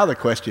 Now the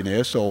question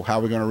is, so how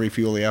are we going to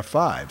refuel the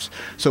F-5s?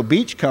 So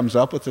Beech comes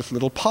up with this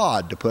little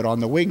pod to put on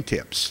the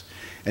wingtips.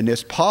 And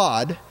this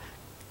pod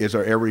is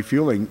our air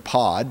refueling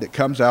pod that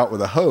comes out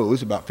with a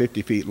hose about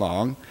 50 feet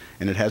long,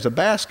 and it has a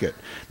basket.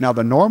 Now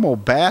the normal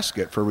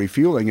basket for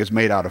refueling is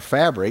made out of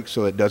fabric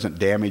so it doesn't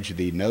damage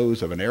the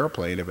nose of an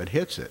airplane if it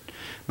hits it.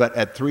 But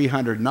at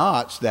 300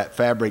 knots, that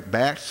fabric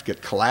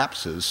basket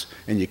collapses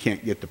and you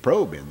can't get the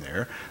probe in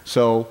there.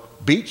 So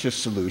Beech's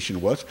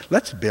solution was,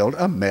 let's build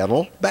a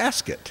metal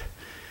basket.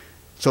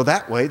 So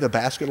that way the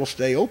basket will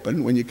stay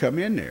open when you come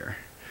in there.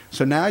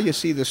 So now you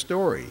see the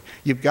story.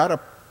 You've got a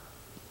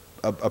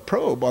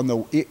probe on the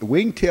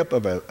wingtip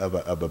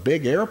of a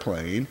big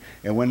airplane,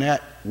 and when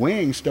that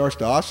wing starts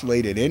to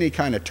oscillate in any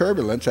kind of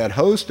turbulence, that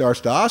hose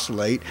starts to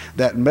oscillate,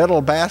 that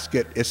metal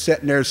basket is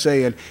sitting there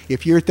saying,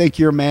 if you think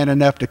you're man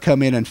enough to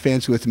come in and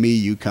fence with me,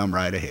 you come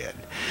right ahead.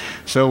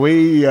 So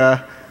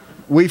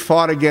we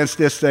fought against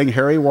this thing.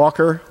 Harry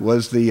Walker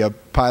was the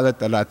pilot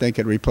that I think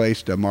had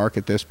replaced Mark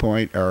at this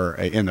point, or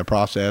in the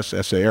process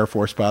as the Air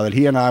Force pilot.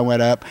 He and I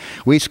went up.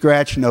 We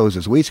scratched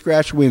noses. We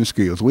scratched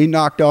windscreens. We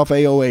knocked off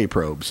AOA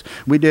probes.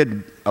 We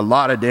did a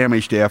lot of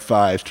damage to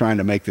F-5s trying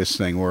to make this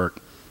thing work.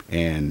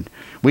 And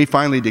we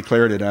finally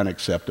declared it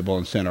unacceptable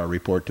and sent our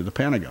report to the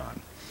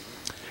Pentagon.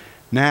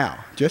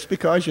 Now, just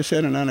because you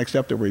send an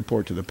unacceptable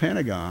report to the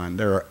Pentagon,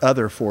 there are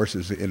other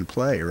forces in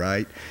play,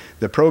 right?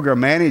 The program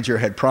manager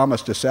had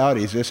promised the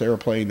Saudis this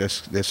airplane,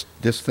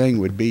 this thing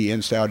would be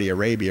in Saudi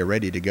Arabia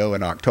ready to go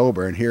in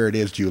October, and here it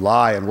is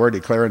July, and we're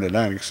declaring it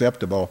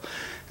unacceptable.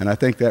 And I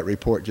think that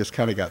report just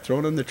kind of got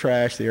thrown in the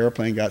trash. The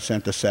airplane got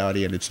sent to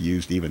Saudi, and it's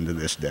used even to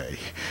this day.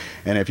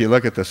 And if you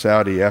look at the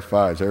Saudi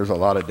F5s, there's a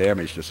lot of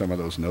damage to some of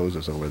those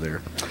noses over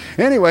there.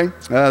 Anyway,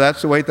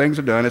 that's the way things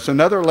are done. It's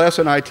another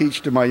lesson I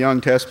teach to my young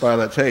test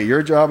pilots. Hey,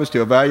 your job is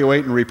to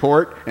evaluate and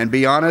report and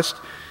be honest.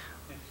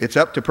 It's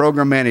up to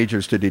program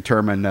managers to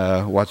determine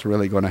what's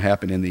really going to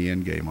happen in the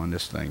end game on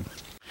this thing.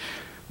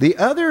 The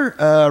other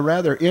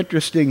rather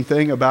interesting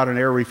thing about an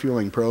air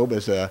refueling probe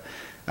is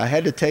I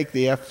had to take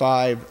the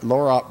F5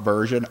 LOROP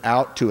version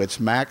out to its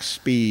max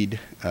speed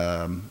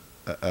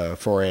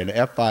for an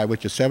F5,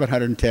 which is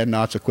 710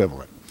 knots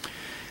equivalent.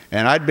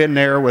 And I'd been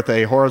there with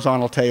a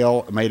horizontal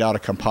tail made out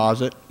of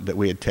composite that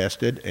we had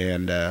tested,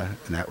 and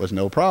that was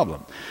no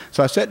problem.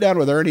 So I sat down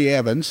with Ernie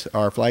Evans,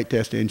 our flight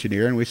test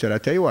engineer, and we said, I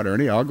tell you what,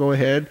 Ernie, I'll go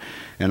ahead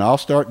and I'll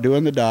start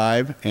doing the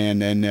dive,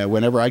 and then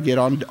whenever I get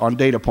on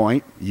data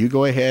point, you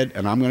go ahead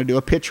and I'm going to do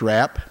a pitch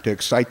wrap to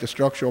excite the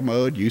structural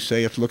mode. You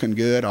say it's looking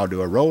good. I'll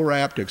do a roll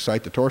wrap to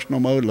excite the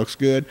torsional mode. Looks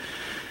good.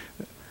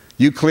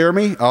 You clear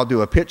me, I'll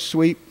do a pitch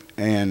sweep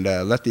and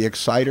let the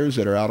exciters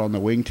that are out on the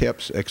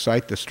wingtips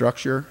excite the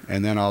structure,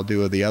 and then I'll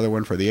do the other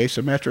one for the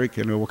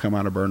asymmetric, and it will come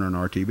out of burner and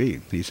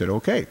RTB. He said,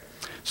 okay.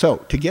 So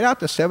to get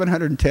out to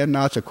 710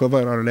 knots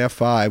equivalent on an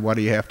F5, what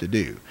do you have to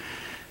do?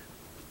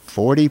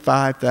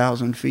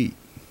 45,000 feet,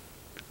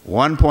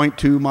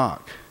 1.2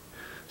 Mach,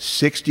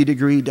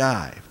 60-degree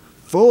dive,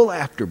 full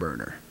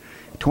afterburner.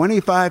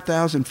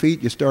 25,000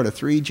 feet, you start a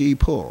 3G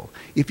pull.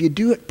 If you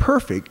do it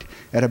perfect,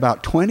 at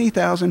about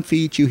 20,000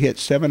 feet, you hit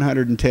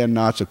 710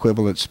 knots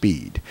equivalent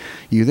speed.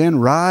 You then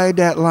ride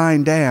that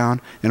line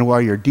down, and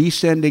while you're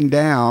descending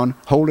down,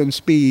 holding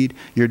speed,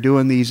 you're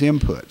doing these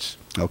inputs.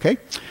 Okay?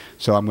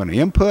 So I'm going to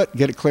input,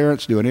 get a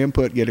clearance, do an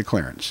input, get a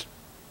clearance.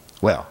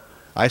 Well,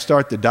 I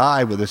start the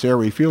dive with this air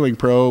refueling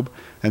probe,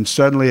 and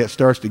suddenly it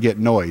starts to get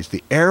noise.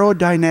 The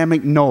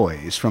aerodynamic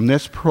noise from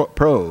this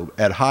probe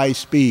at high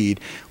speed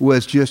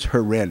was just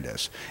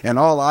horrendous. And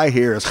all I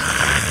hear is,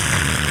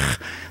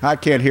 I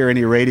can't hear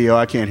any radio,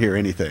 I can't hear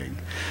anything.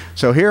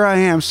 So here I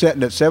am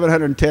sitting at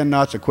 710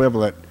 knots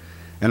equivalent,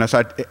 and as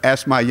I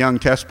asked my young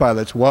test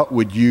pilots, what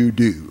would you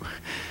do?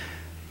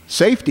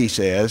 Safety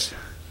says,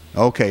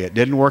 okay, it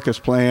didn't work as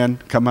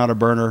planned, come out of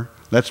burner,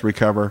 let's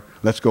recover,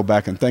 let's go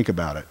back and think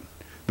about it.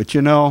 But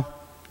you know,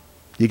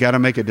 you got to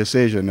make a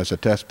decision as a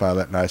test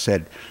pilot. And I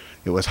said,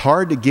 it was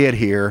hard to get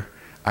here.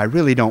 I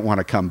really don't want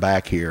to come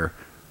back here.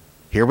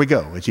 Here we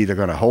go. It's either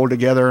going to hold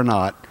together or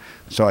not.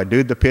 So I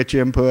did the pitch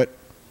input,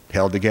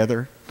 held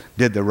together.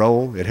 Did the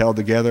roll, it held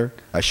together.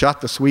 I shot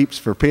the sweeps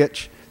for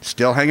pitch,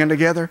 still hanging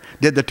together.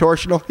 Did the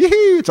torsional,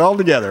 it's all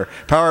together.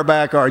 Power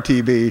back,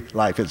 RTB,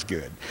 life is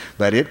good.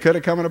 But it could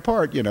have come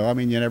apart, you know, I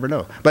mean, you never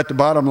know. But the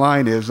bottom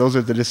line is, those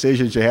are the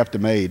decisions you have to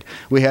make.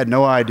 We had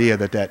no idea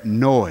that that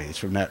noise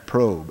from that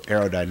probe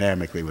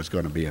aerodynamically was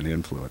going to be an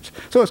influence.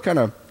 So it's kind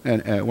of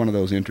one of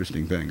those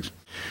interesting things.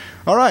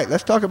 All right,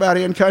 let's talk about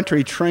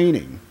in-country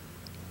training.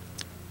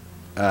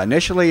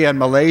 Initially in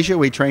Malaysia,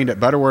 we trained at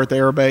Butterworth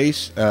Air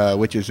Base,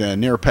 which is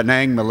near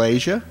Penang,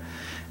 Malaysia.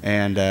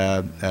 And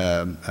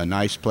a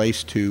nice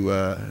place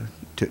to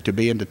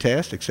be in to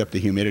test, except the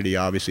humidity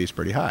obviously is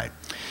pretty high.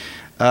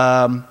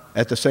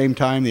 At the same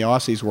time, the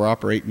Aussies were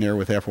operating there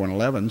with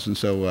F-111s, and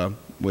so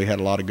we had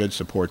a lot of good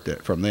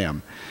support from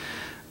them.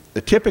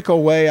 The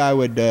typical way I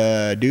would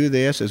do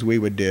this is we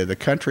would, the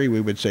country, we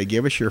would say,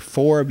 give us your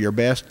 4 of your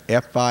best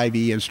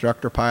F-5E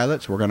instructor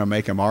pilots. We're going to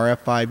make them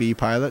RF-5E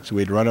pilots.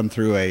 We'd run them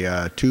through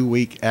a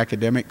 2-week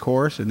academic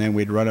course, and then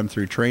we'd run them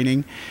through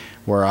training,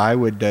 where I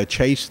would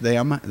chase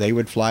them. They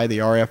would fly the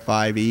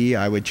RF-5E.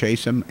 I would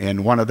chase them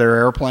in one of their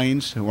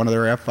airplanes, one of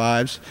their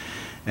F-5s.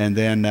 And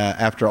then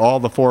after all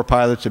the 4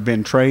 pilots had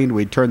been trained,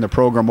 we'd turn the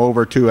program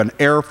over to an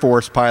Air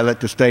Force pilot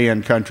to stay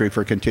in country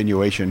for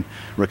continuation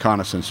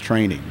reconnaissance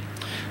training.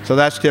 So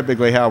that's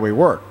typically how we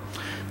work.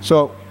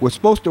 So we're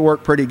supposed to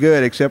work pretty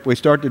good, except we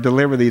start to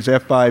deliver these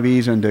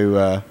F-5Es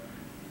into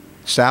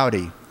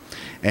Saudi.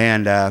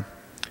 And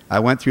I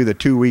went through the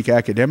 2-week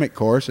academic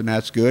course, and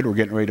that's good. We're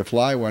getting ready to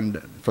fly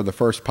one for the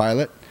first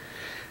pilot.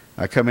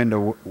 I come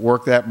into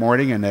work that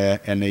morning, and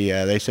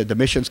they said, the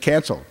mission's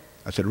canceled.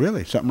 I said,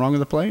 really? Something wrong with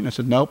the plane? I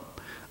said,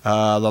 nope.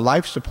 The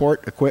life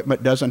support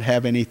equipment doesn't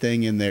have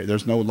anything in there.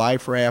 There's no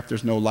life raft.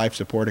 There's no life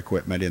support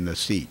equipment in the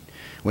seat.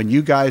 When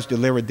you guys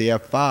delivered the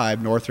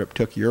F-5, Northrop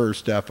took your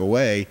stuff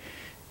away.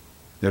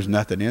 There's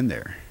nothing in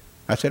there.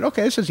 I said,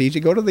 okay, this is easy.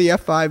 Go to the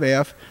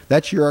F-5F.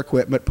 That's your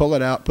equipment. Pull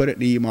it out. Put it in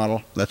the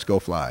E-model. Let's go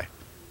fly.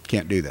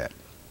 Can't do that.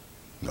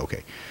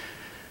 Okay.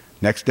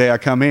 Next day I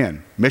come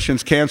in.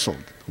 Mission's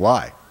canceled.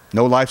 Why?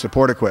 No life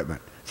support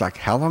equipment. It's like,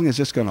 how long is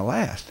this going to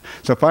last?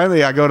 So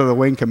finally I go to the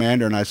wing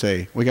commander and I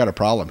say, we got a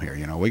problem here.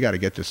 You know, we got to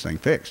get this thing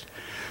fixed.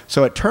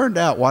 So it turned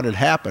out what had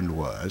happened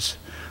was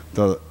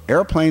the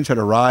airplanes had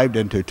arrived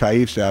into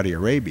Taif, Saudi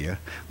Arabia.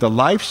 The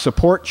life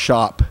support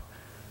shop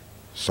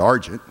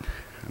sergeant,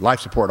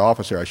 life support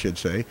officer I should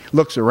say,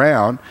 looks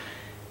around.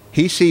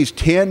 He sees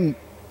 10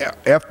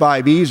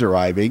 F-5Es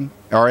arriving,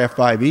 or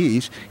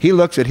F-5Es. He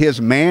looks at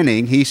his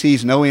manning. He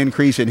sees no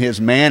increase in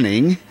his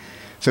manning.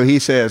 So he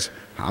says,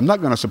 I'm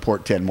not going to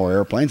support 10 more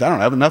airplanes. I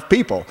don't have enough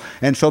people.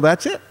 And so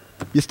that's it.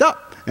 You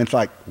stop. And it's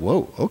like,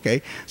 whoa,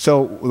 okay.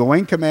 So the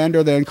wing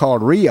commander then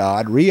called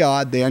Riyadh.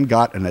 Riyadh then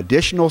got an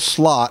additional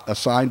slot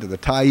assigned to the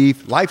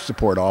Taif Life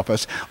Support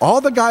Office.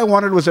 All the guy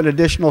wanted was an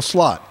additional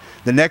slot.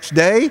 The next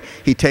day,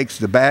 he takes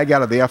the bag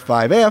out of the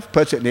F-5F,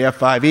 puts it in the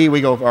F-5E,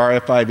 we go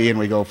RF-5E, and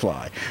we go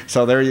fly.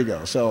 So there you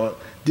go. So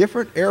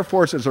different air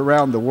forces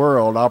around the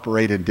world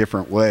operate in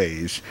different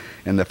ways.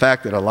 And the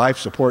fact that a life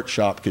support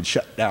shop could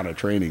shut down a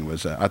training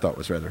was, I thought,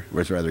 was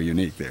rather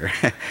unique there.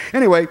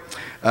 Anyway,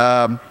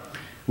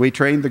 we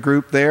trained the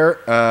group there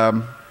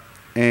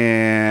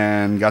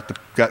and got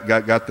their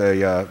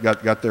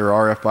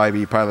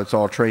RF-5E pilots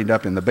all trained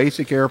up in the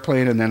basic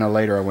airplane, and then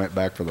later I went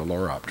back for the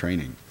LOROP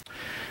training.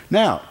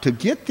 Now, to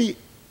get the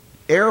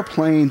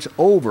airplanes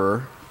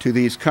over to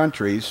these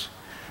countries,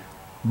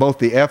 both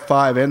the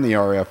F-5 and the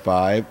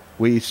RF-5,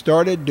 we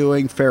started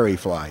doing ferry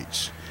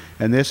flights.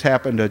 And this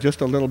happened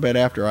just a little bit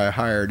after I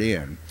hired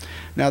in.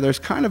 Now, there's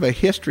kind of a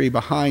history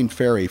behind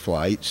ferry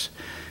flights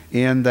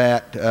in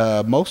that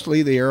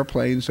mostly the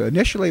airplanes,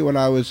 initially when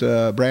I was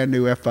a brand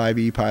new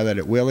F-5E pilot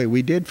at Willie,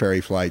 we did ferry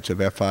flights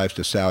of F-5s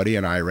to Saudi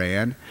and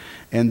Iran.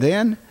 And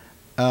then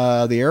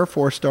the Air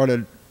Force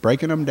started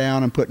breaking them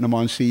down and putting them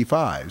on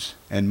C-5s.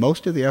 And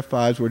most of the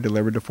F-5s were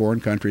delivered to foreign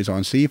countries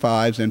on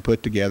C-5s, then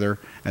put together,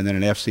 and then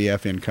an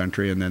FCF in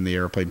country, and then the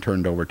airplane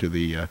turned over to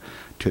the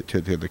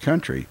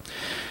country.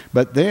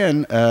 But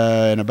then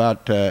in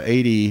about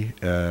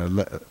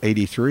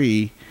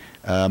 83,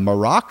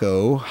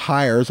 Morocco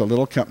hires a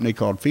little company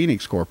called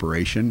Phoenix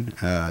Corporation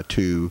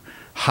to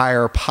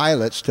hire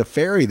pilots to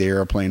ferry the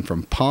airplane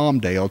from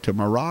Palmdale to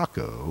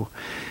Morocco.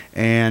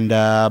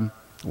 And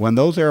when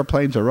those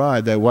airplanes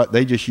arrived,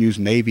 they just used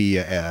Navy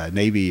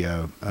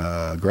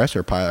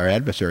aggressor pilot or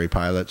adversary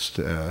pilots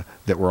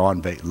that were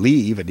on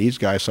leave, and these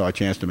guys saw a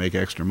chance to make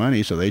extra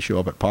money, so they show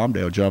up at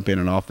Palmdale, jump in,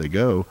 and off they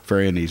go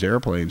ferrying these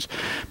airplanes.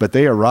 But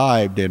they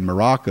arrived in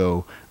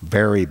Morocco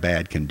very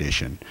bad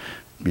condition.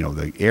 You know,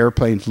 the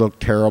airplanes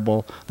looked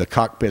terrible. The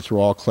cockpits were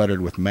all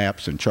cluttered with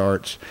maps and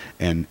charts,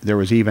 and there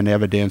was even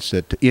evidence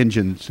that the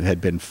engines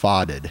had been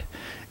fodded.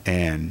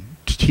 And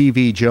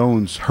T.V.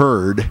 Jones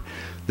heard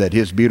that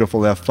his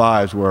beautiful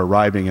F-5s were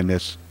arriving in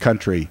this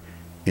country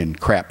in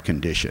crap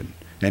condition.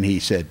 And he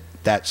said,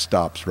 that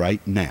stops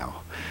right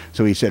now.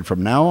 So he said,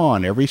 from now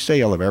on, every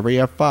sale of every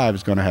F-5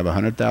 is going to have a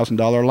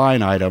 $100,000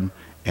 line item,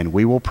 and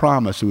we will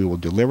promise we will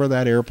deliver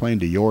that airplane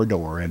to your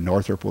door, and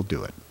Northrop will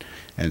do it.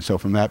 And so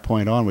from that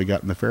point on, we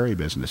got in the ferry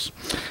business.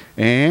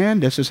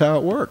 And this is how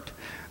it worked.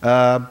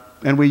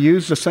 And we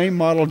used the same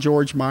model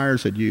George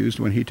Myers had used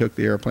when he took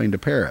the airplane to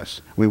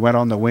Paris. We went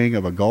on the wing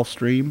of a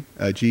Gulfstream,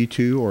 a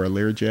G2 or a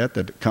Learjet,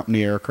 the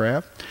company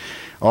aircraft.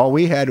 All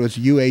we had was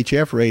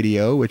UHF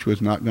radio, which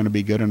was not going to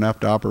be good enough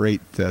to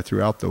operate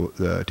throughout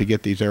to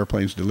get these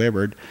airplanes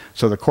delivered.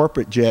 So the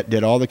corporate jet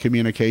did all the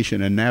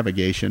communication and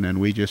navigation, and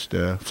we just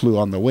flew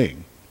on the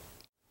wing.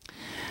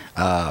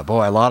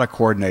 Boy, a lot of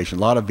coordination,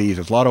 a lot of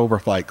visas, a lot of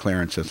overflight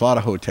clearances, a lot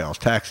of hotels,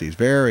 taxis,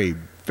 very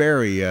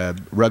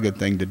rugged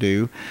thing to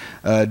do.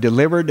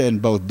 Delivered in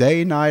both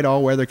day, night,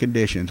 all weather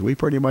conditions. We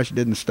pretty much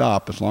didn't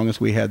stop as long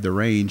as we had the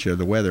range of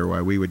the weather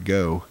where we would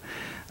go.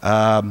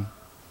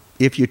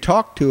 If you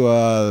talk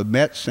to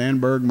Metz,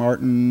 Sandberg,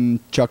 Martin,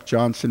 Chuck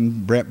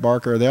Johnson, Brent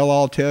Barker, they'll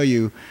all tell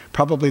you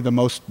probably the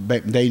most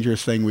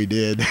dangerous thing we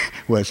did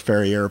was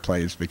ferry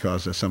airplanes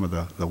because of some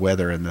of the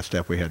weather and the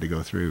stuff we had to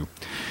go through.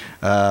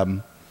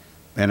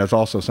 And it's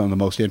also some of the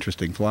most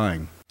interesting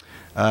flying.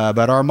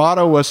 But our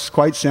motto was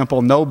quite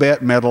simple: no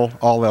bet metal,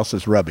 all else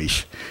is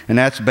rubbish. And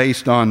that's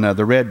based on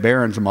the Red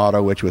Baron's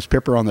motto, which was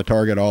pipper on the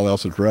target, all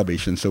else is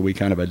rubbish. And so we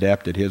kind of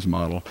adapted his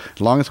model.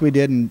 As long as we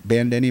didn't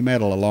bend any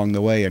metal along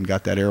the way and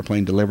got that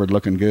airplane delivered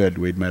looking good,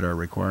 we'd met our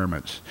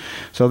requirements.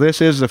 So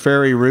this is the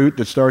ferry route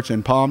that starts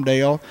in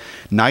Palmdale.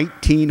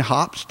 19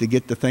 hops to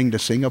get the thing to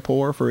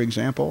Singapore, for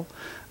example.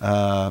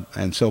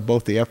 And so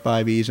both the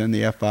F-5Es and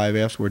the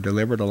F-5Fs were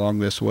delivered along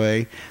this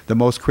way. The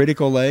most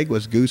critical leg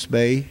was Goose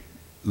Bay,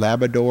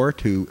 Labrador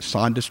to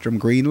Sandestrom,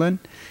 Greenland,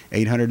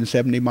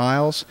 870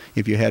 miles.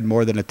 If you had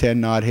more than a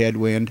 10-knot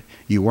headwind,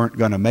 you weren't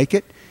going to make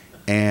it.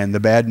 And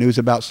the bad news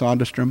about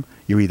Sandestrom,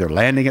 you're either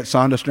landing at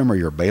Sandestrom or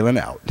you're bailing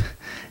out.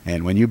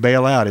 And when you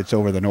bail out, it's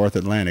over the North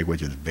Atlantic,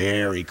 which is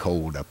very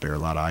cold up there, a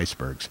lot of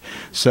icebergs.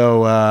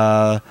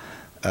 So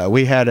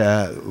we had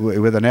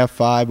with an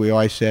F-5, we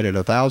always said at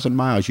 1,000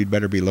 miles, you'd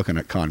better be looking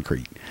at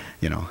concrete,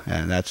 you know,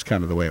 and that's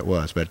kind of the way it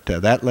was. But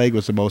that leg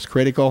was the most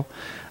critical.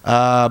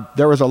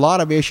 There was a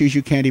lot of issues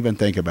you can't even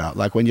think about.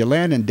 Like when you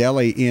land in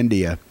Delhi,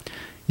 India,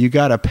 you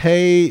got to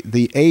pay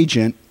the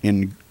agent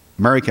in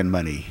American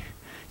money.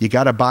 You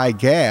got to buy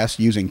gas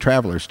using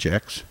traveler's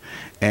checks,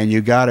 and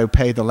you got to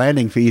pay the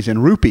landing fees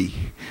in rupee.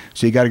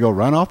 So you got to go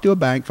run off to a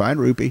bank, find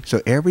rupee.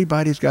 So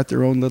everybody's got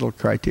their own little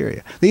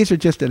criteria. These are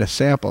just a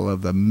sample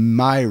of the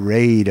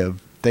myriad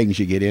of things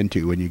you get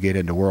into when you get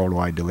into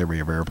worldwide delivery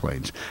of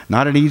airplanes.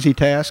 Not an easy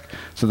task.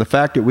 So the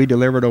fact that we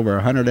delivered over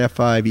 100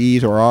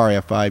 F-5Es or our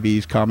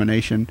F-5Es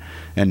combination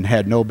and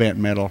had no bent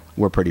metal,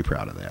 we're pretty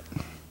proud of that.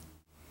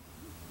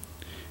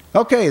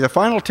 Okay, the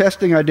final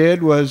testing I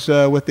did was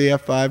with the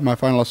F5. My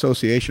final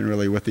association,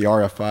 really, with the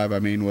RF-5, I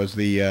mean, was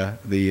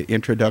the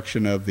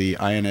introduction of the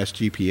INS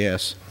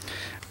GPS.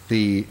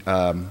 The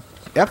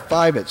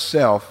F5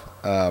 itself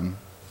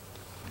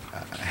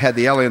had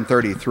the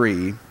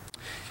LN33,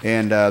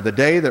 and the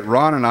day that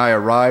Ron and I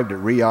arrived at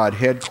Riyadh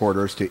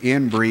headquarters to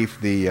in-brief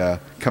the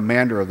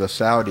commander of the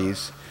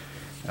Saudis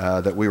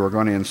that we were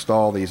going to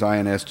install these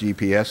INS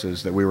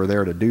GPSs, that we were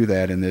there to do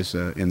that in these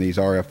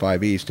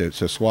RF-5Es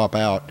to swap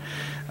out,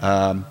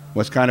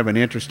 was kind of an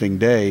interesting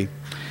day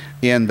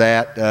in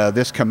that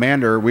this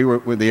commander, we were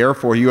with the Air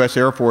Force, U.S.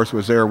 Air Force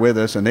was there with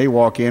us, and they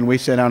walk in, we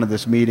sit down at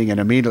this meeting, and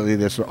immediately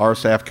this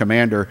RSAF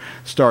commander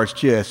starts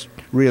just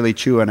really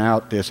chewing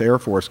out this Air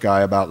Force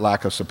guy about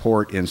lack of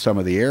support in some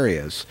of the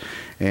areas.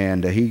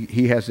 And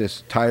he has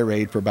this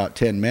tirade for about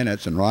 10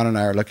 minutes, and Ron and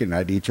I are looking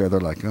at each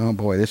other like, oh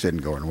boy, this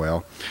isn't going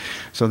well.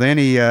 So then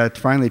he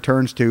finally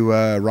turns to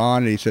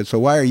Ron, and he says, so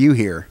why are you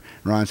here?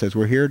 Ron says,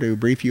 we're here to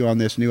brief you on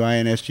this new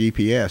INS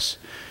GPS.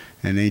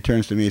 And then he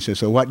turns to me and says,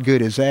 so what good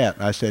is that?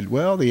 I said,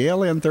 well, the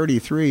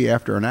LN33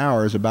 after an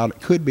hour is about,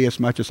 could be as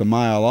much as a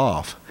mile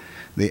off.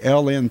 The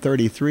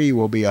LN33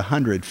 will be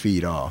 100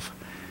 feet off.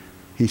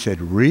 He said,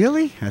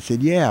 really? I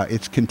said, yeah,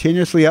 it's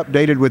continuously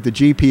updated with the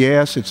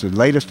GPS. It's the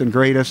latest and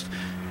greatest,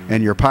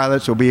 and your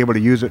pilots will be able to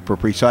use it for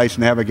precise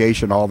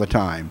navigation all the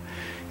time.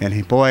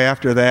 And boy,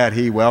 after that,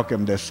 he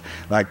welcomed us.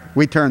 Like,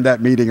 we turned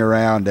that meeting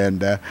around,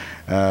 and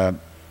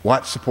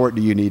what support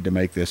do you need to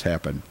make this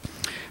happen?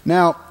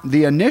 Now,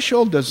 the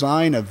initial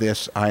design of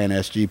this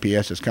INS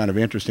GPS is kind of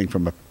interesting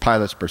from a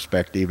pilot's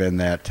perspective in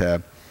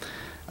that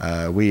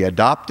we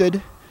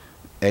adopted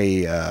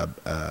a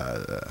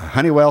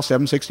Honeywell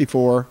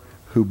 764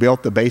 who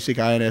built the basic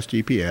INS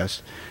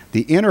GPS.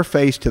 The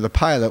interface to the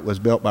pilot was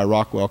built by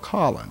Rockwell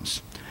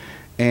Collins,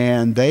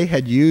 and they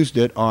had used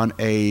it on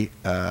a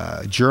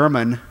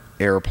German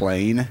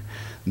airplane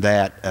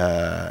that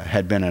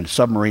had been a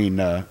submarine,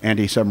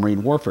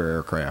 anti-submarine warfare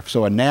aircraft.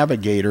 So a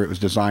navigator, it was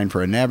designed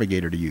for a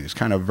navigator to use,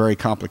 kind of a very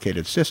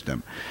complicated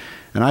system.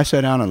 And I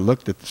sat down and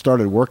looked at,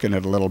 started working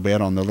it a little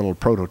bit on the little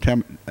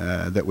prototype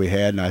that we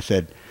had, and I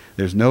said,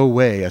 there's no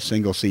way a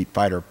single-seat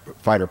fighter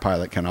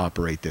pilot can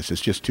operate this.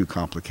 It's just too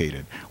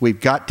complicated. We've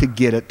got to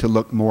get it to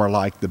look more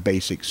like the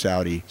basic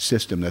Saudi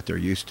system that they're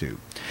used to.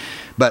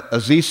 But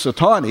Aziz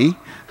Sultani,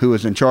 who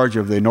is in charge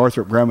of the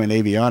Northrop Grumman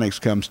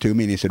avionics, comes to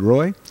me and he said,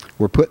 Roy,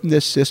 we're putting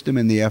this system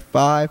in the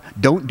F5.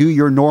 Don't do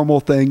your normal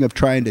thing of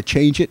trying to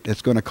change it.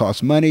 It's going to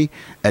cost money.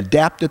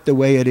 Adapt it the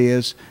way it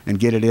is and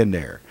get it in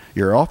there.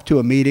 You're off to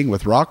a meeting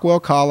with Rockwell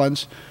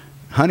Collins,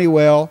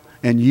 Honeywell,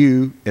 and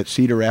you at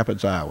Cedar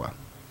Rapids, Iowa.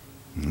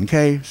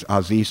 Okay,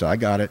 Aziz, I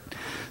got it.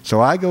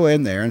 So I go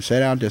in there and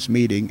sit down at this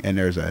meeting, and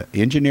there's an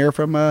engineer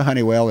from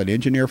Honeywell, an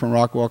engineer from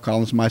Rockwell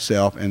Collins,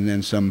 myself, and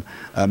then some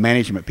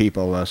management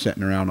people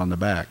sitting around on the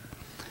back.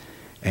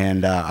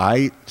 And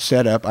I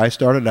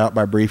started out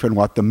by briefing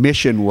what the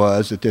mission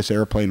was that this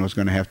airplane was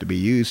going to have to be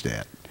used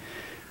at.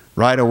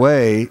 Right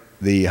away,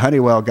 the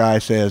Honeywell guy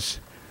says,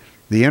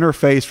 the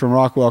interface from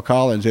Rockwell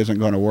Collins isn't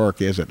going to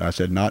work, is it? And I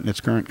said, not in its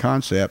current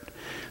concept.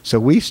 So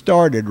we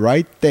started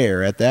right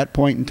there at that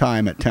point in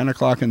time at 10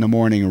 o'clock in the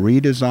morning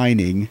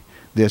redesigning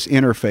this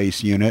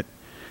interface unit,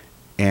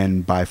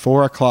 and by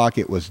 4 o'clock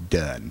it was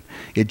done.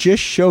 It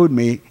just showed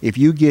me if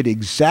you get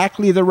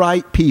exactly the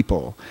right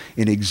people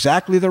in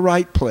exactly the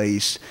right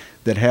place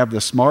that have the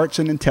smarts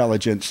and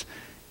intelligence,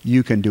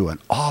 you can do an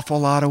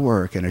awful lot of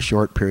work in a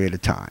short period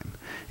of time.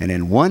 And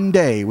in one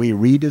day, we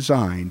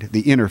redesigned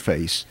the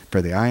interface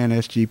for the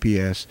INS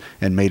GPS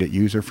and made it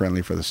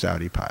user-friendly for the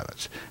Saudi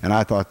pilots. And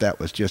I thought that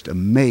was just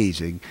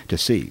amazing to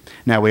see.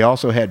 Now, we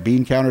also had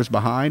bean counters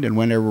behind, and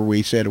whenever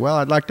we said, well,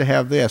 I'd like to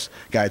have this,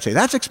 guy would say,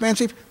 that's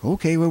expensive.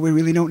 Okay, well, we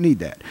really don't need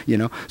that, you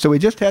know. So we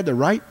just had the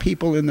right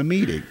people in the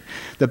meeting.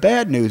 The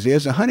bad news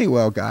is the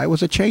Honeywell guy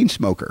was a chain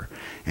smoker.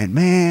 And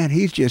man,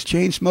 he's just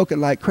chain smoking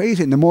like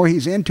crazy. And the more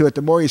he's into it,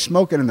 the more he's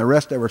smoking, and the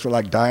rest of us are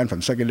like dying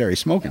from secondary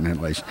smoking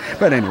inhalation.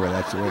 But anyway,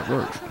 that's the way it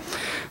works.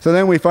 So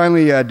then we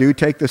finally do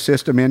take the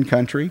system in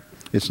country.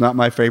 It's not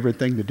my favorite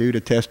thing to do to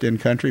test in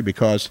country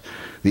because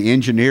the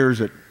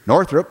engineers at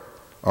Northrop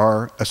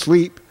are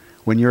asleep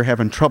when you're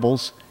having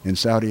troubles in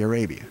Saudi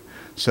Arabia.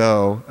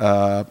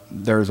 So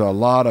there's a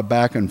lot of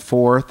back and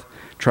forth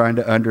trying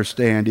to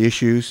understand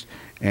issues,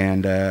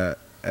 and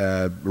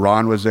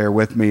Ron was there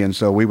with me, and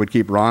so we would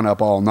keep Ron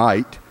up all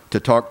night to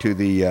talk to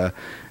the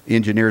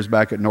engineers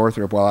back at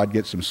Northrop while I'd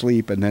get some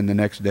sleep, and then the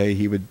next day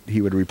he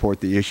would report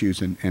the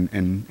issues,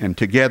 and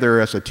together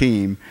as a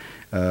team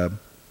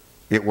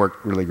it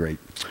worked really great.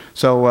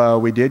 So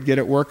we did get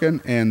it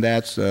working, and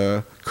that's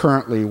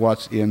currently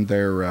what's in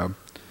their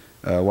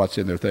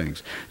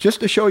things. Just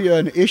to show you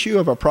an issue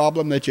of a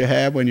problem that you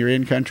have when you're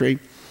in country.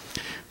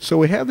 So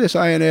we have this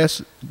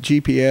INS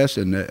GPS,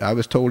 and I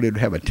was told it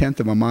would have a 1/10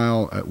 of a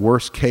mile at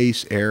worst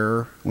case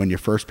error when you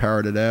first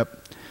powered it up.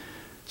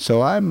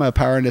 So I'm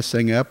powering this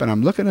thing up, and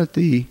I'm looking at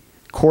the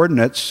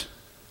coordinates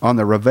on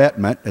the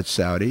revetment at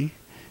Saudi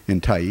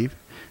in Taif,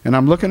 and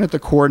I'm looking at the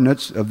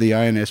coordinates of the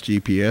INS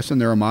GPS, and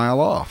they're a mile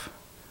off.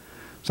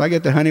 So I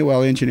get the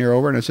Honeywell engineer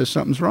over and I says,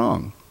 something's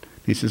wrong.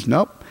 He says,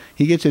 nope.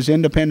 He gets his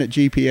independent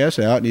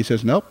GPS out and he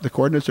says, nope, the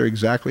coordinates are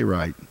exactly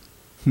right.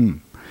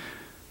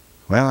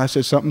 Well, I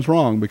said, something's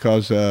wrong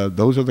because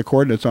those are the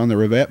coordinates on the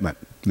revetment.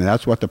 And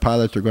that's what the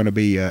pilots are going to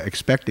be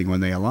expecting when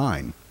they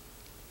align.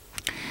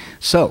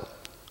 So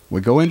we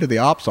go into the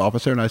ops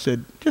officer and I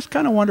said, just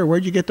kind of wonder,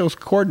 where'd you get those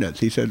coordinates?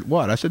 He said,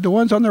 what? I said, the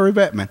ones on the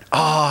revetment.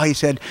 Oh, he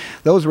said,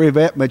 those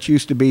revetments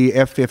used to be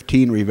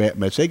F-15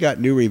 revetments. They got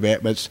new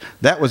revetments.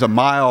 That was a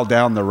mile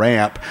down the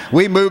ramp.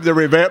 We moved the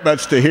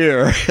revetments to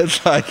here.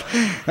 It's like,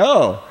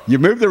 oh, you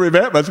moved the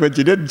revetments, but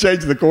you didn't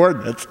change the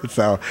coordinates.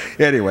 So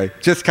anyway,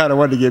 just kind of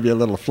wanted to give you a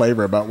little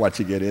flavor about what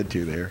you get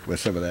into there with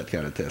some of that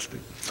kind of testing.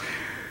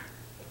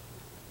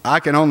 I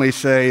can only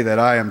say that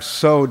I am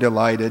so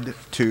delighted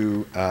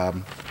to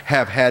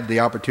have had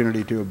the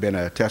opportunity to have been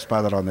a test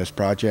pilot on this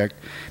project,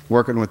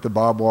 working with the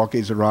Bob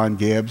Walkies, the Ron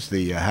Gibbs,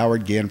 the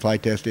Howard Ginn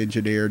flight test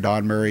engineer,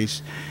 Don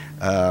Murray's,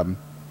 and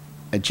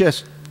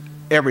just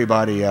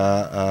everybody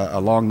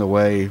along the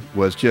way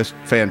was just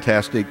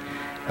fantastic.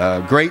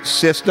 Great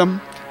system.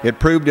 It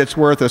proved its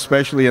worth,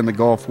 especially in the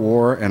Gulf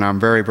War, and I'm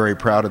very, very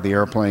proud of the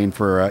airplane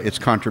for its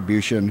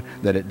contribution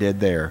that it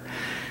did there.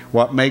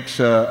 What makes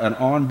an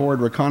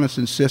onboard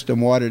reconnaissance system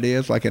what it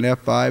is, like an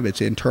F-5, it's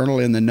internal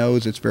in the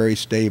nose, it's very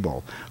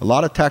stable. A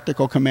lot of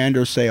tactical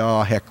commanders say,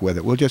 oh, heck with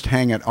it, we'll just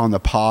hang it on the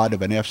pod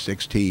of an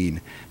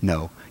F-16.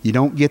 No, you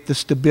don't get the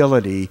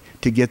stability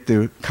to get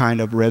the kind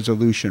of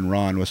resolution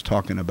Ron was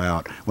talking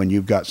about when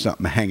you've got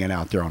something hanging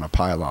out there on a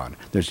pylon.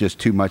 There's just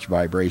too much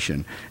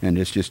vibration, and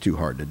it's just too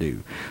hard to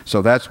do.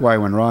 So that's why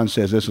when Ron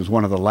says this is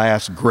one of the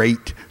last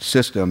great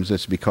systems,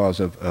 it's because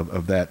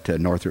of that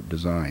Northrop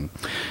design.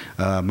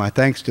 My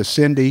thanks to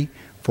Cindy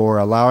for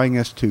allowing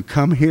us to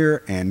come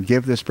here and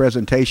give this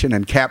presentation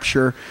and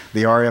capture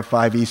the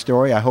RF-5E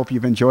story. I hope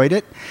you've enjoyed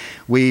it.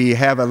 We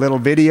have a little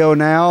video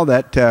now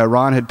that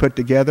Ron had put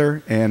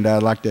together, and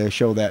I'd like to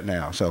show that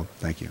now. So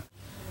thank you.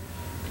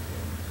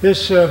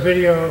 This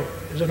video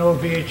is an old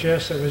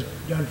VHS that was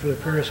done for the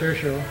Paris Air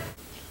Show.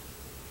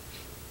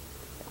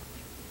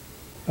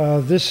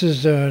 This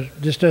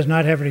does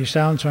not have any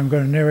sound, so I'm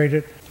going to narrate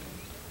it.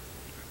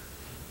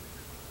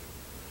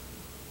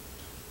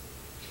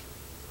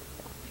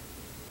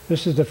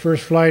 This is the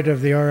first flight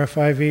of the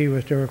RF-5E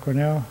with Dora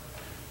Cornell,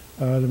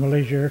 the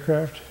Malaysia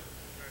aircraft.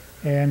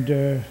 And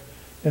in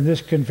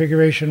this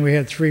configuration, we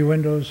had 3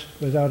 windows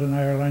without an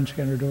IR line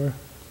scanner door.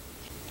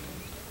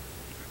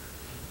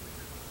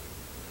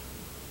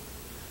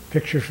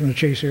 Picture from the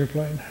chase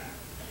airplane.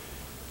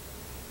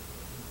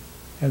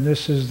 And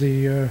this is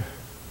the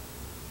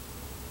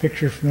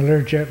picture from the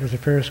Learjet with the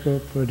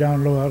periscope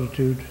down low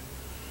altitude.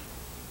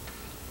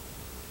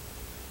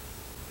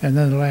 And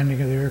then the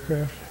landing of the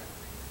aircraft.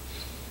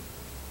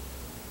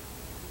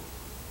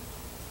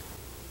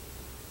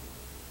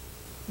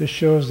 This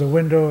shows the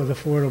window of the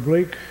forward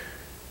oblique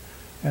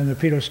and the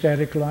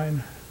pedostatic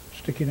line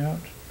sticking out.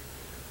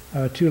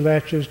 2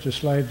 latches to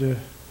slide the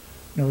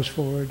nose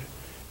forward.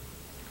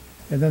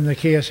 And then the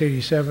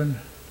KS-87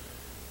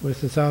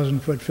 with the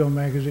 1,000-foot film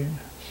magazine.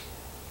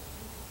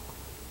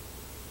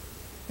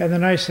 And the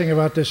nice thing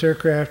about this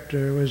aircraft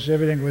was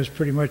everything was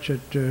pretty much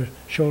at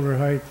shoulder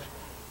height,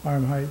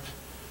 arm height.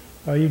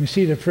 You can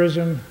see the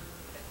prism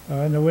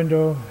in the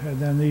window, and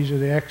then these are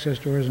the access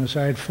doors on the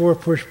side. 4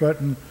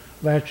 push-button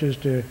latches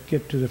to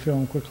get to the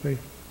film quickly,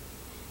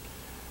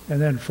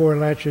 and then 4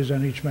 latches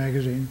on each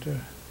magazine to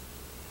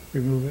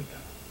remove it.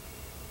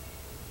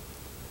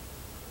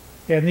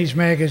 And these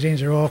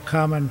magazines are all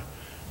common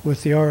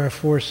with the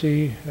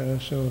RF-4C,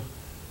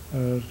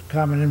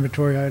 common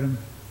inventory item.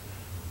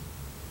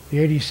 The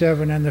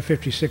 87 and the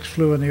 56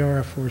 flew in the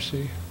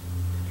RF-4C.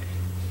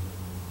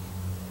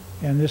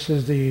 And this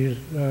is the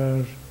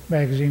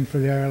magazine for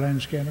the IR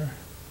line scanner.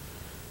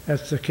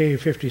 That's the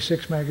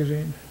K-56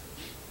 magazine.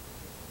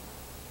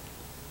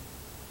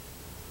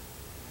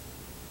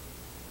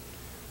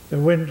 The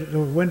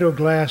window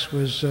glass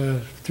was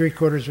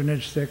 3/4 of an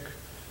inch thick,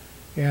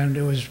 and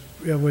it was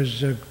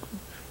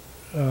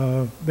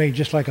made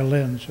just like a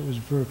lens. It was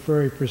a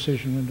very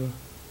precision window.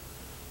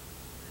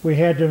 We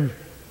had to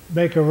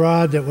make a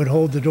rod that would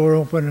hold the door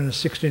open in a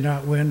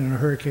 60-knot wind and a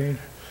hurricane.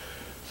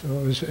 So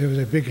it was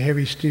a big,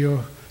 heavy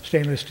steel,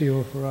 stainless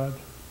steel rod.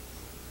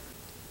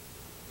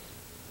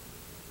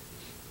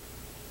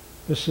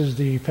 This is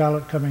the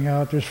pallet coming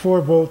out. There's 4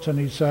 bolts on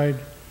each side.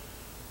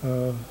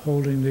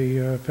 Holding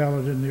the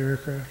pallet in the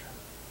aircraft.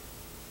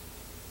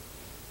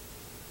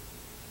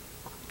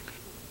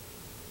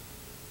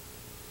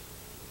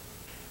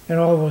 And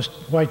all those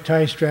white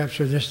tie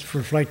straps are just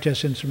for flight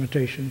test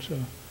instrumentation, so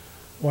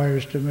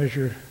wires to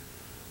measure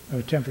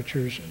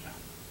temperatures.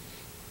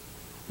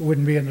 It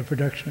wouldn't be in the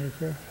production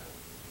aircraft.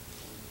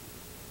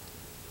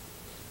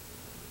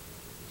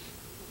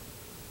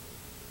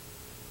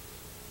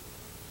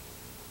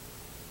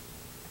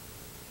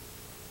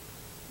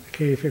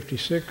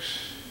 K-56.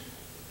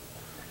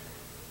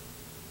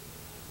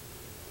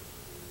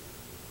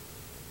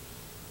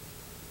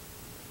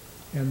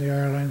 And the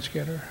IR line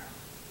scanner.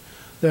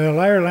 The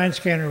IR line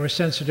scanner was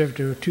sensitive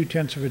to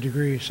 0.2 of a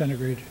degree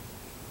centigrade.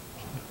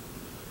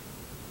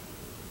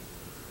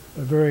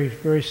 a very,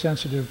 very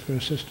sensitive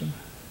system.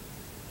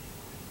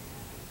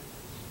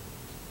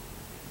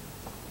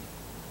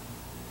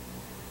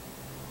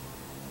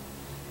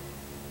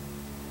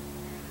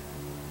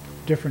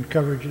 Different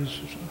coverages.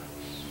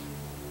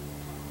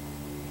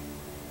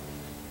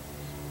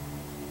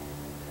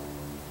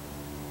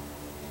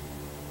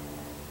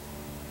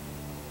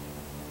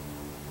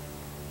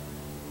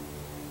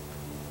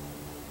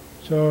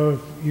 So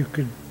you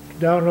could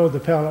download the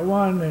pallet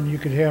 1 and you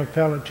could have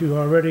pallet 2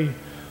 already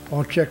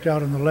all checked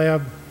out in the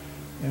lab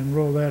and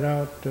roll that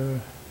out,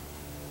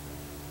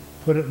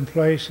 put it in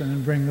place, and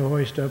then bring the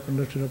hoist up and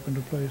lift it up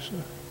into place.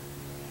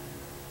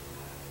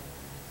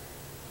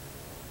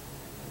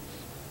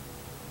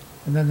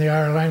 And then the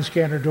IR line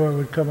scanner door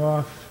would come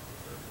off,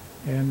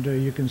 and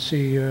you can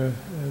see in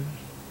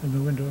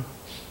the window.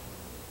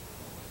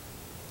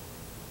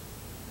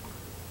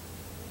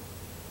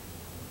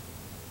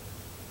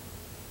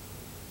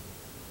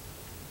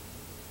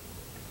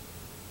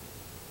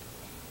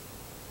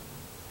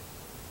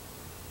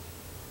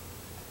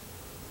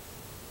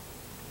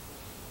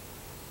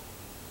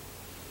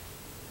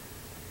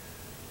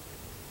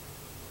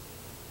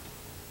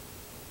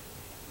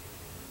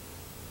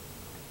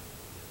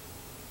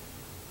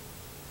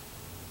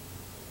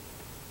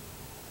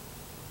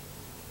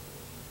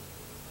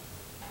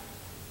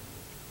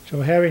 So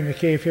having the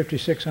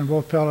K56 on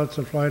both pallets,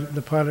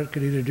 the pilot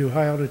could either do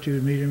high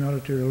altitude, medium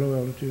altitude, or low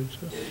altitude.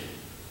 So.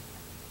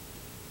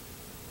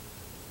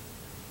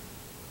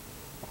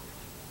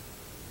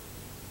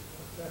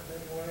 What's that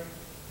thing weigh?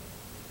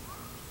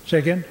 Say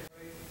again?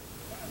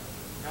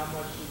 How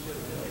much does it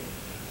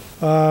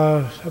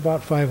weigh?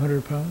 About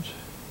 500 pounds.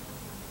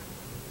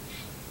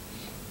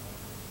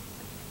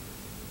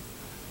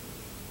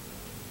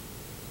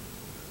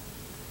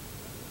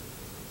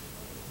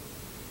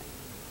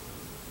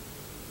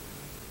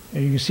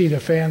 And you can see the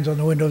fans on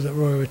the windows that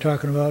Roy was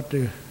talking about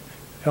to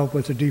help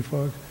with the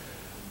defog,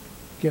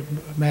 get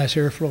mass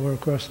airflow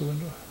across the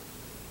window.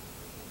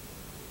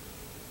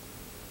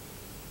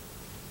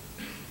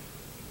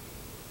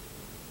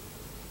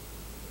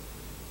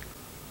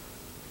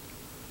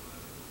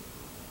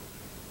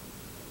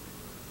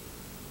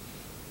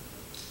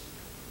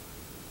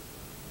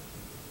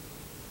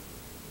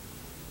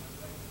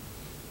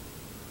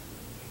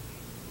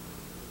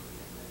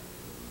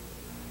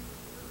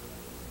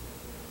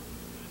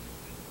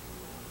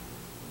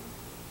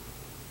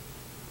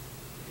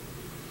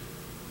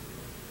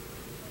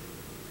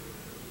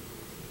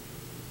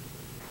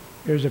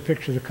 Here's a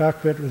picture of the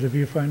cockpit with a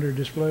viewfinder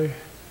display.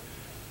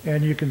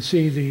 And you can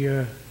see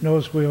the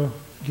nose wheel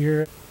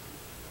gear.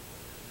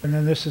 And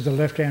then this is the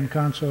left-hand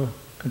console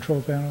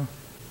control panel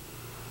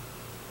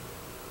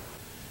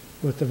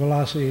with the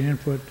velocity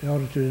input,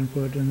 altitude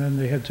input, and then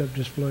the heads-up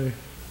display.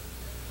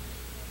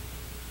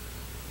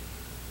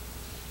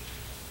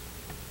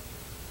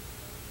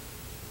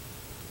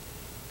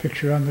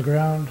 Picture on the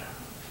ground,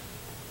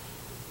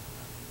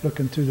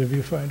 looking through the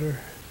viewfinder.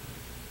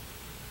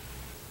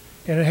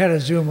 And it had a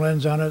zoom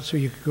lens on it so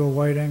you could go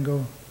wide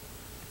angle.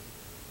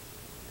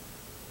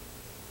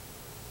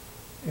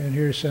 And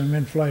here's some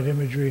in-flight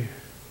imagery.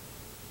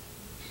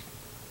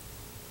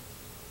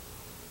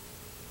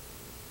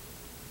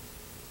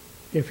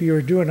 If you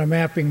were doing a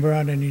mapping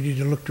run and you need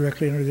to look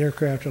directly under the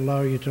aircraft,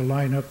 allow you to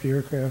line up the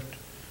aircraft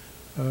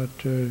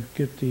to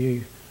get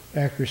the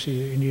accuracy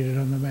that you needed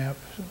on the map.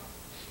 So.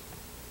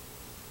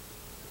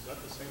 Is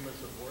that the same as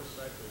the bore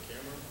sight for the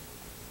camera?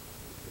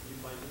 Did you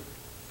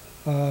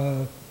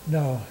find it?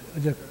 No.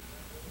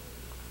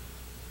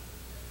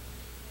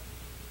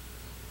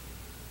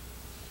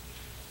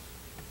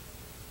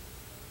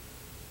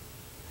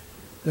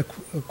 The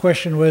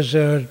question was,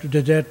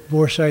 did that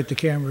bore sight the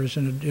cameras?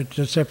 And it's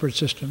a separate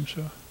system.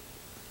 So.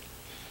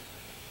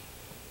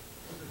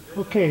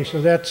 Okay,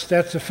 so that's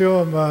the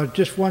film.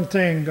 Just one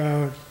thing.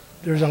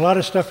 There's a lot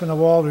of stuff in the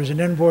wall. There's an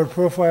inboard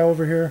profile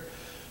over here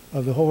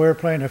of the whole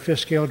airplane, a 5th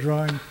scale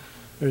drawing.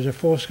 There's a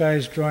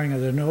full-size drawing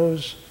of the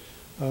nose.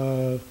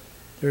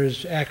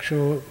 There's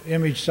actual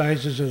image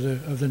sizes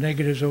of the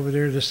negatives over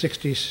there. The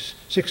 60,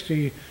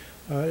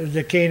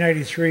 the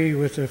K93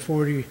 with the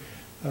 40,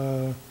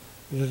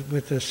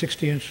 with the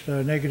 60-inch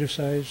negative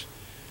size.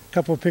 A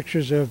couple of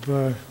pictures of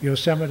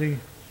Yosemite,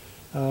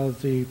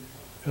 the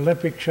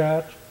Olympic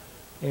shot,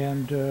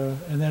 and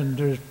then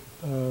there's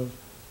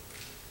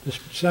the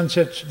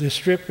sunset, the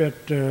strip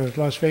at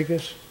Las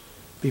Vegas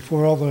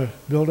before all the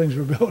buildings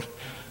were built,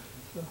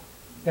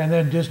 and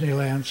then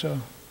Disneyland.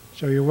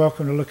 So you're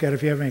welcome to look at it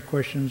if you have any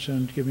questions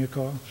and give me a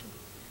call.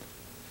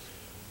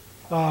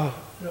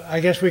 I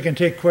guess we can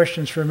take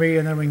questions for me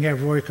and then we can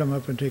have Roy come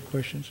up and take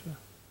questions.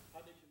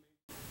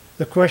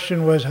 The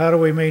question was, how do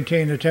we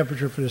maintain the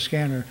temperature for the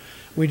scanner?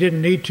 We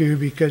didn't need to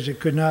because it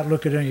could not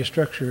look at any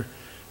structure.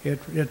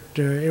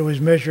 It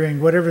was measuring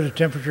whatever the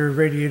temperature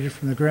radiated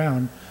from the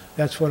ground.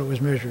 That's what it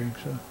was measuring.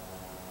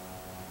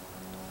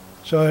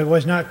 So it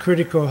was not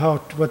critical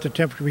what the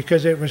temperature,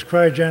 because it was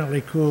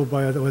cryogenically cooled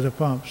with a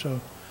pump. So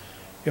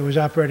it was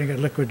operating at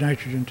liquid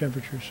nitrogen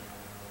temperatures.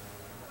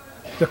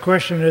 The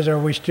question is, are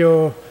we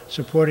still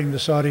supporting the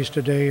Saudis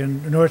today?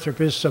 And Northrop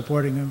is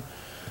supporting them.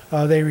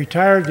 They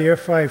retired the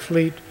F-5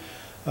 fleet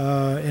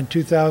in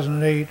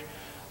 2008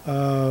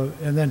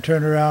 and then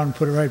turned around and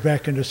put it right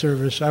back into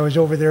service. I was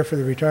over there for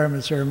the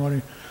retirement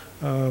ceremony,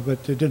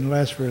 but it didn't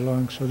last very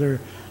long. So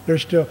they're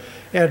still,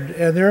 and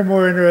they're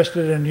more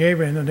interested in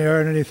Yemen than they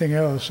are in anything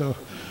else. So,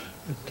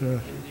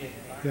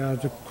 yeah,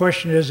 the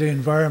question is, the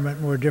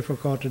environment more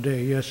difficult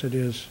today? Yes, it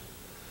is.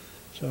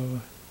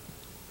 So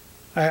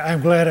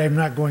I'm glad I'm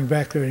not going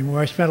back there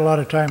anymore. I spent a lot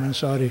of time in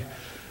Saudi,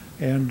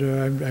 and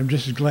I'm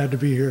just as glad to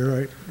be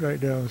here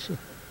right now.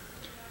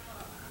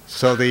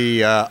 So the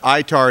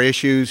ITAR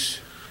issues,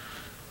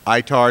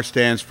 ITAR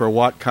stands for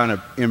what kind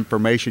of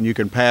information you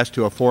can pass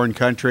to a foreign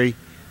country.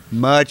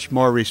 Much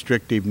more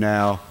restrictive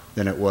now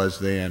than it was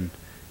then,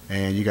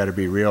 and you got to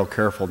be real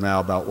careful now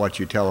about what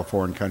you tell a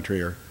foreign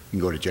country, or you can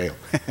go to jail.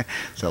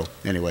 So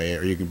anyway,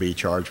 or you can be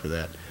charged for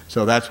that.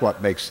 So that's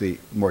what makes the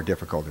more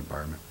difficult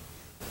environment.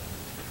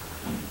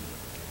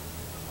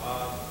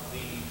 The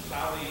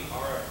Saudi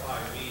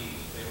RF-5Es,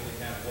 they only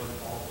have one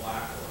all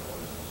black one. What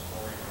is the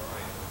story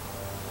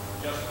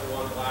behind just the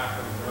one black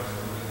and the rest of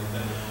them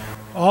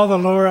independent? All the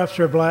lower-ups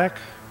are black,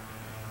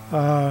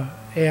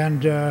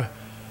 and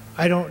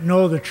I don't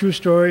know the true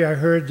story. I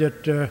heard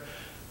that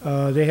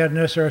they had an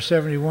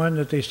SR-71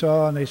 that they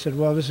saw, and they said,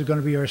 well, this is going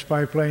to be our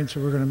spy plane, so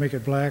we're going to make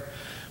it black.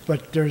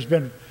 But there's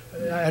been,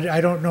 I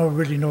don't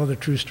really know the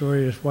true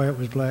story as why it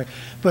was black.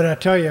 But I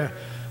tell you,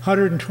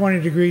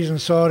 120 degrees in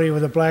Saudi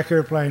with a black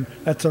airplane,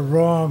 that's the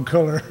wrong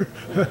color.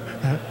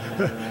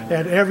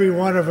 And every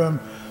one of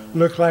them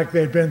looked like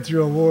they'd been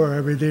through a war.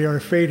 I mean, they are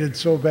faded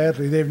so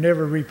badly. They've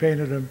never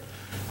repainted them.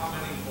 How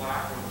many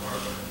black ones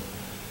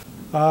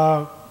are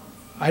there?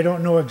 I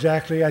don't know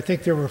exactly. I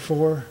think there were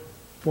four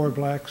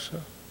blacks.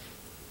 So.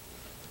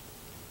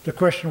 The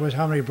question was,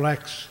 how many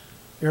blacks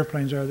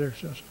airplanes are there?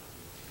 So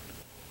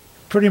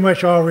pretty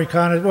much all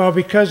reconnaissance. Well,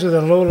 because of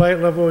the low light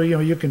level, you know,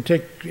 you can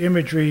take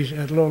imagery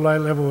at low light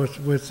level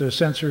with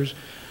sensors.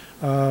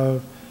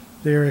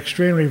 They're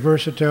extremely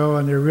versatile,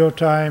 and they're real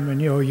time.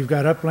 And you know, you've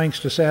got uplinks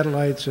to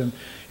satellites, and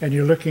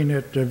you're looking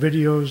at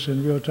videos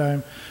in real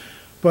time.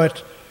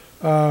 But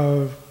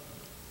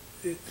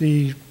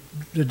the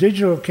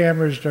digital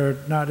cameras are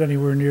not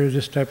anywhere near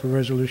this type of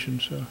resolution.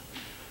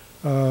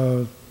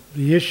 So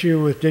the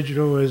issue with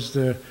digital is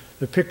the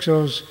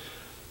pixels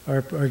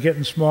are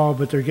getting small,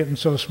 but they're getting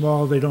so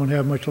small they don't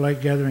have much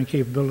light gathering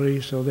capability,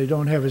 so they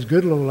don't have as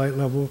good low light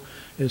level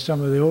as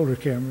some of the older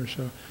cameras.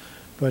 So,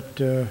 but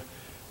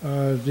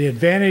the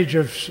advantage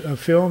of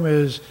film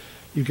is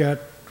you got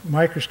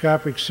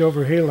microscopic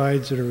silver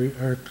halides that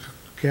are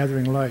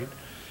gathering light,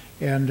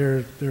 and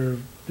they're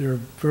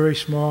very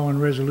small in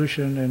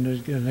resolution,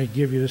 and they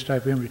give you this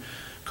type of image.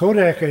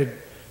 Kodak had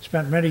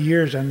spent many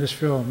years on this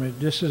film.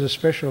 This is a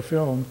special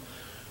film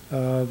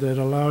that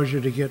allows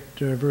you to get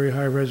very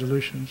high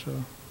resolution. So.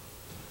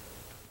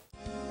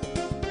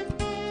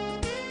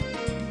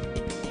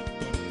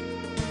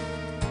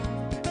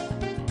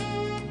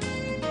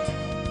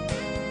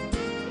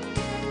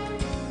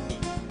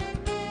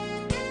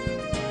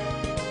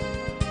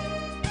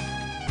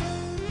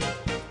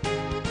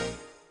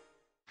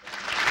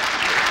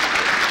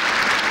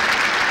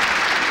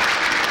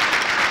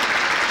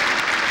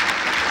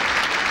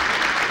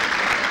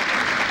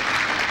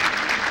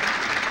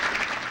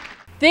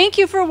 Thank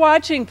you for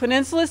watching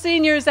Peninsula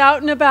Seniors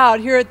Out and About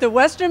here at the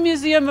Western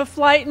Museum of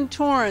Flight in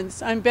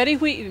Torrance. I'm Betty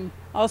Wheaton.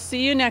 I'll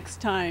see you next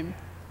time.